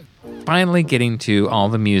Leftovers, finally getting to all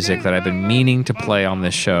the music that I've been meaning to play on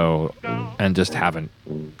this show and just haven't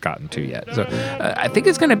gotten to yet. So I think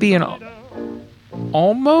it's going to be an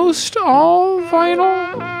almost all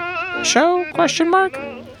vinyl show, question mark?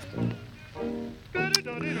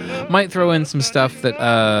 Might throw in some stuff that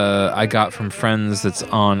I got from friends that's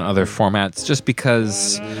on other formats, just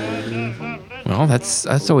because... Well,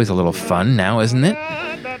 that's always a little fun now, isn't it?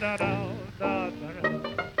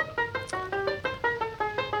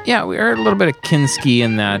 Yeah, we heard a little bit of Kinski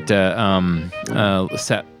in that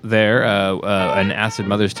set there, an Acid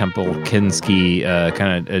Mother's Temple Kinski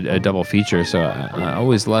kind of a double feature. So I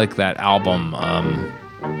always like that album.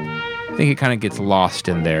 I think it kind of gets lost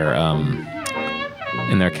in their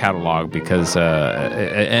catalog because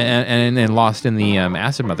and lost in the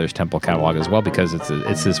Acid Mother's Temple catalog as well, because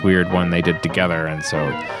it's this weird one they did together, and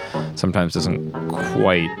so sometimes doesn't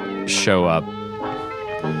quite show up.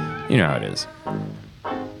 You know how it is.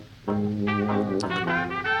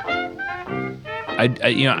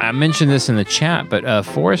 I mentioned this in the chat, but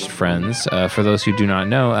Forest Friends, for those who do not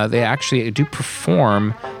know, they actually do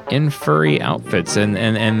perform in furry outfits, and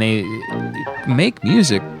they make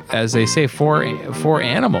music, as they say, for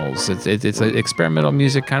animals. It's like experimental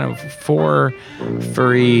music, kind of for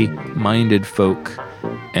furry-minded folk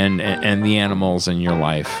and the animals in your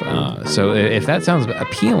life. So if that sounds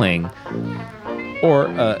appealing,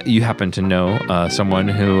 or you happen to know someone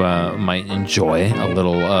who might enjoy a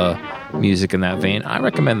little music in that vein, I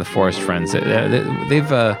recommend the Forest Friends. They've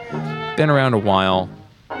been around a while.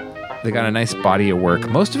 They got a nice body of work,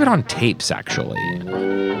 most of it on tapes, actually.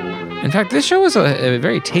 In fact, this show was a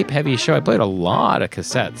very tape-heavy show. I played a lot of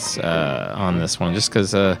cassettes on this one, just because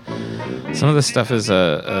some of this stuff is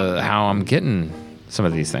how I'm getting some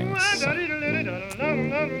of these things. So.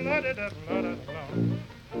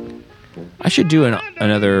 I should do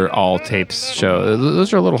another all tapes show.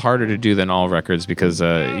 Those are a little harder to do than all records, because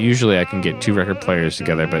usually I can get two record players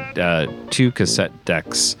together, but two cassette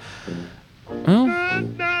decks. Well,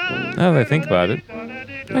 now that I think about it,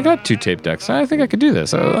 I got two tape decks. I think I could do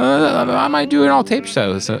this. I might do an all tape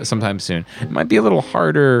show sometime soon. It might be a little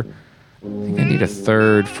harder. I think I need a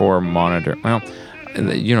third for monitor. Well,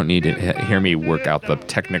 you don't need to hear me work out the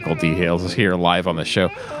technical details here live on the show.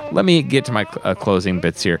 Let me get to my closing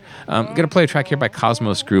bits here. I'm going to play a track here by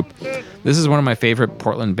Cosmos Group. This is one of my favorite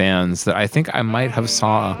Portland bands that I think I might have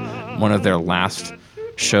saw one of their last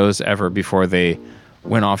shows ever before they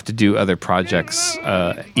went off to do other projects,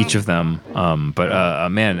 each of them. But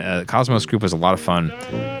man, Cosmos Group was a lot of fun.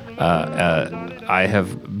 I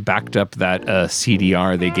have backed up that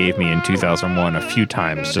CDR they gave me in 2001 a few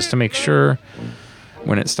times just to make sure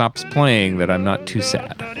when it stops playing that I'm not too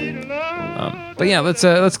sad. But yeah,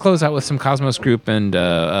 let's close out with some Cosmos Group, and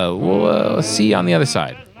we'll see you on the other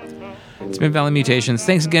side. It's been Valley Mutations.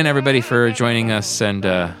 Thanks again, everybody, for joining us. And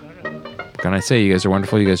what can I say? You guys are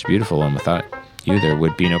wonderful. You guys are beautiful. And without you, there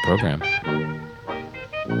would be no program.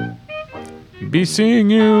 Be seeing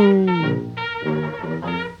you.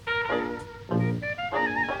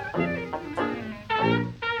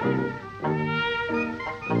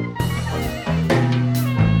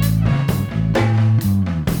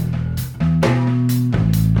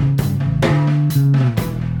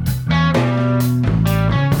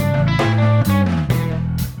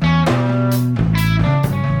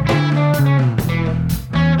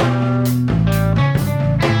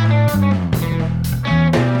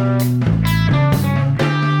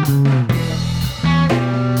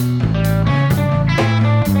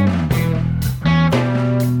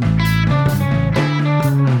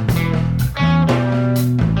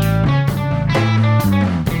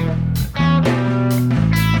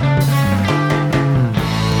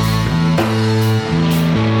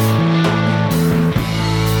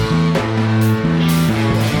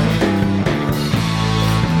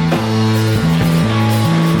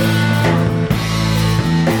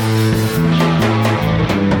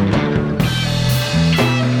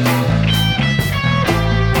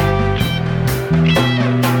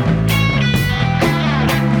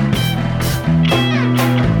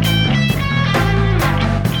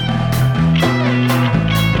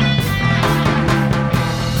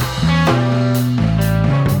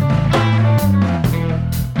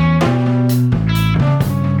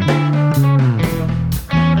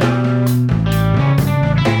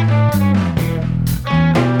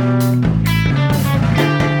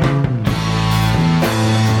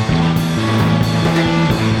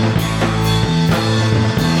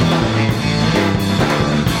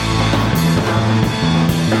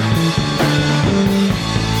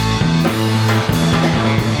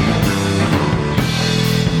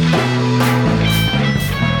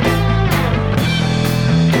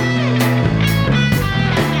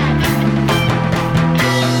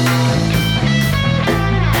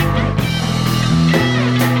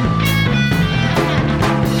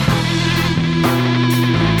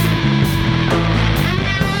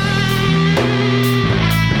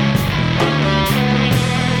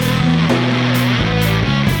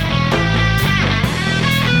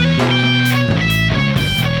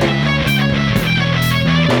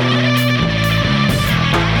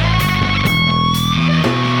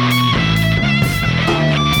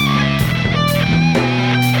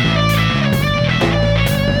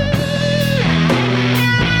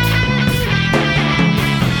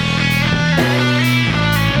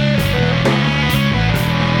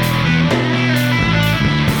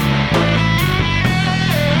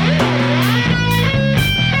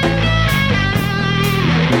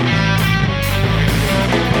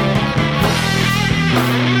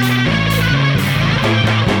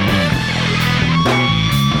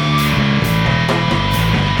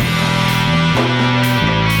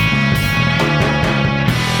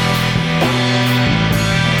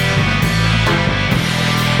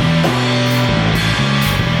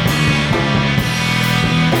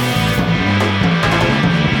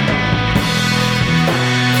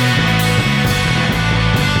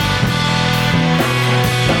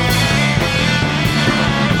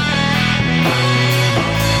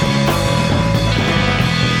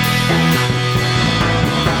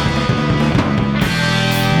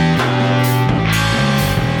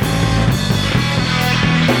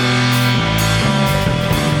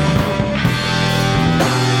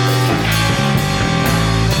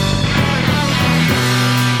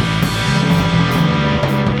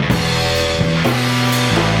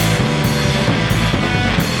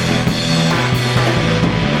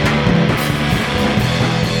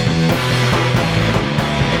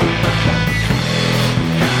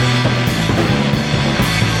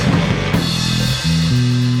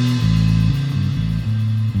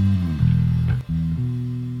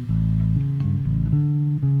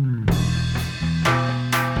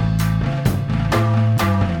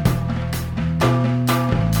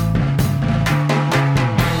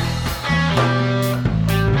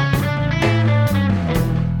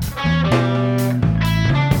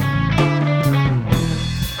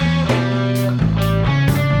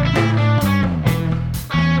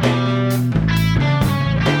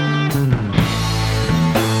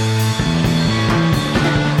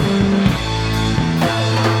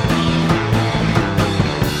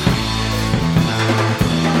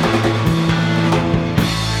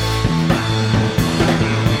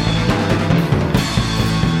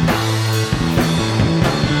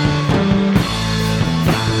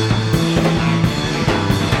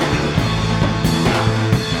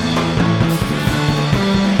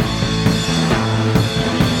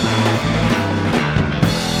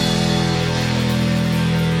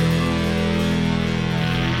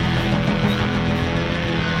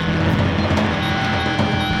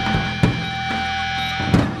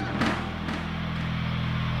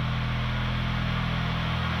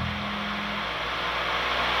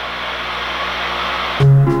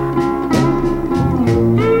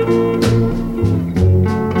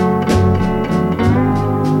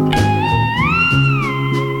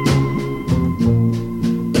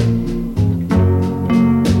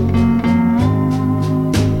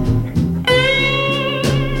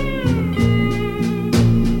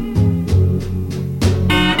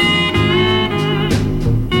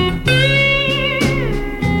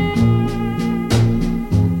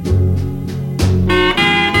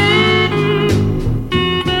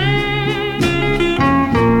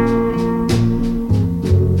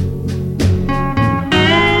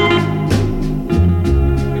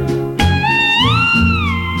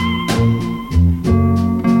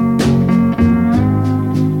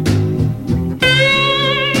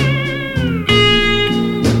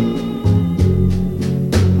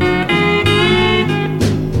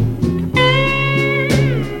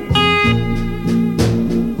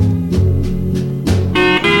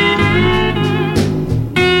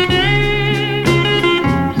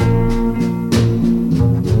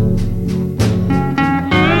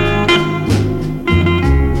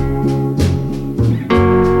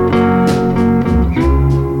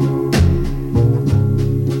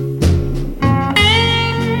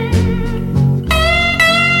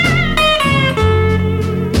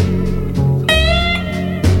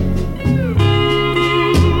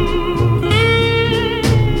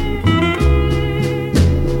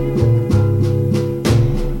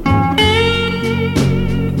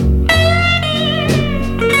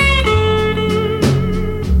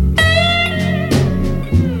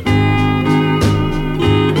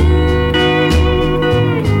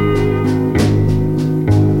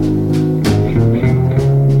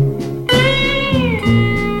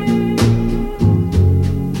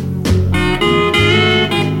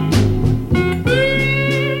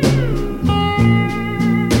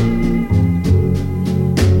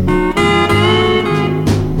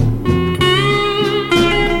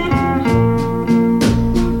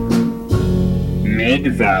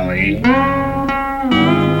 Mid-Valley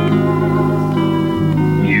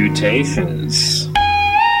Mutations.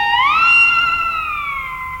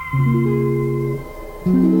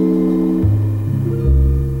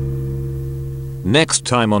 Next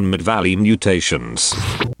time on Mid-Valley Mutations.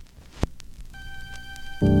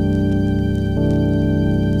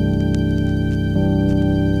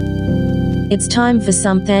 It's time for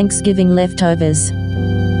some Thanksgiving leftovers.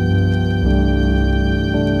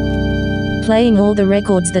 Playing all the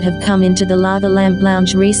records that have come into the Lava Lamp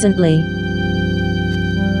Lounge recently.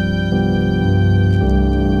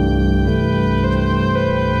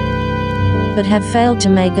 But have failed to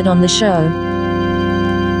make it on the show.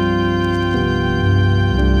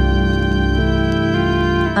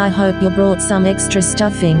 I hope you brought some extra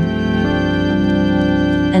stuffing.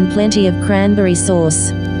 And plenty of cranberry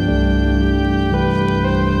sauce.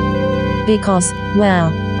 Because,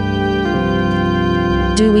 wow.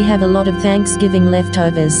 Do we have a lot of Thanksgiving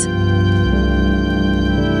leftovers?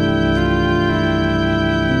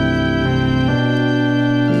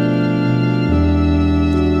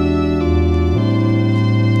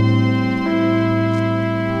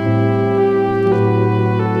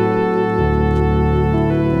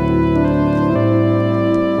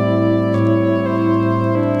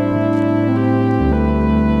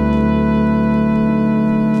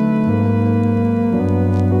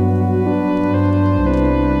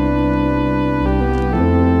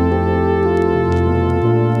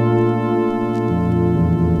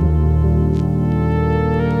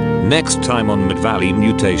 Next time on Mid-Valley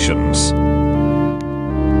Mutations.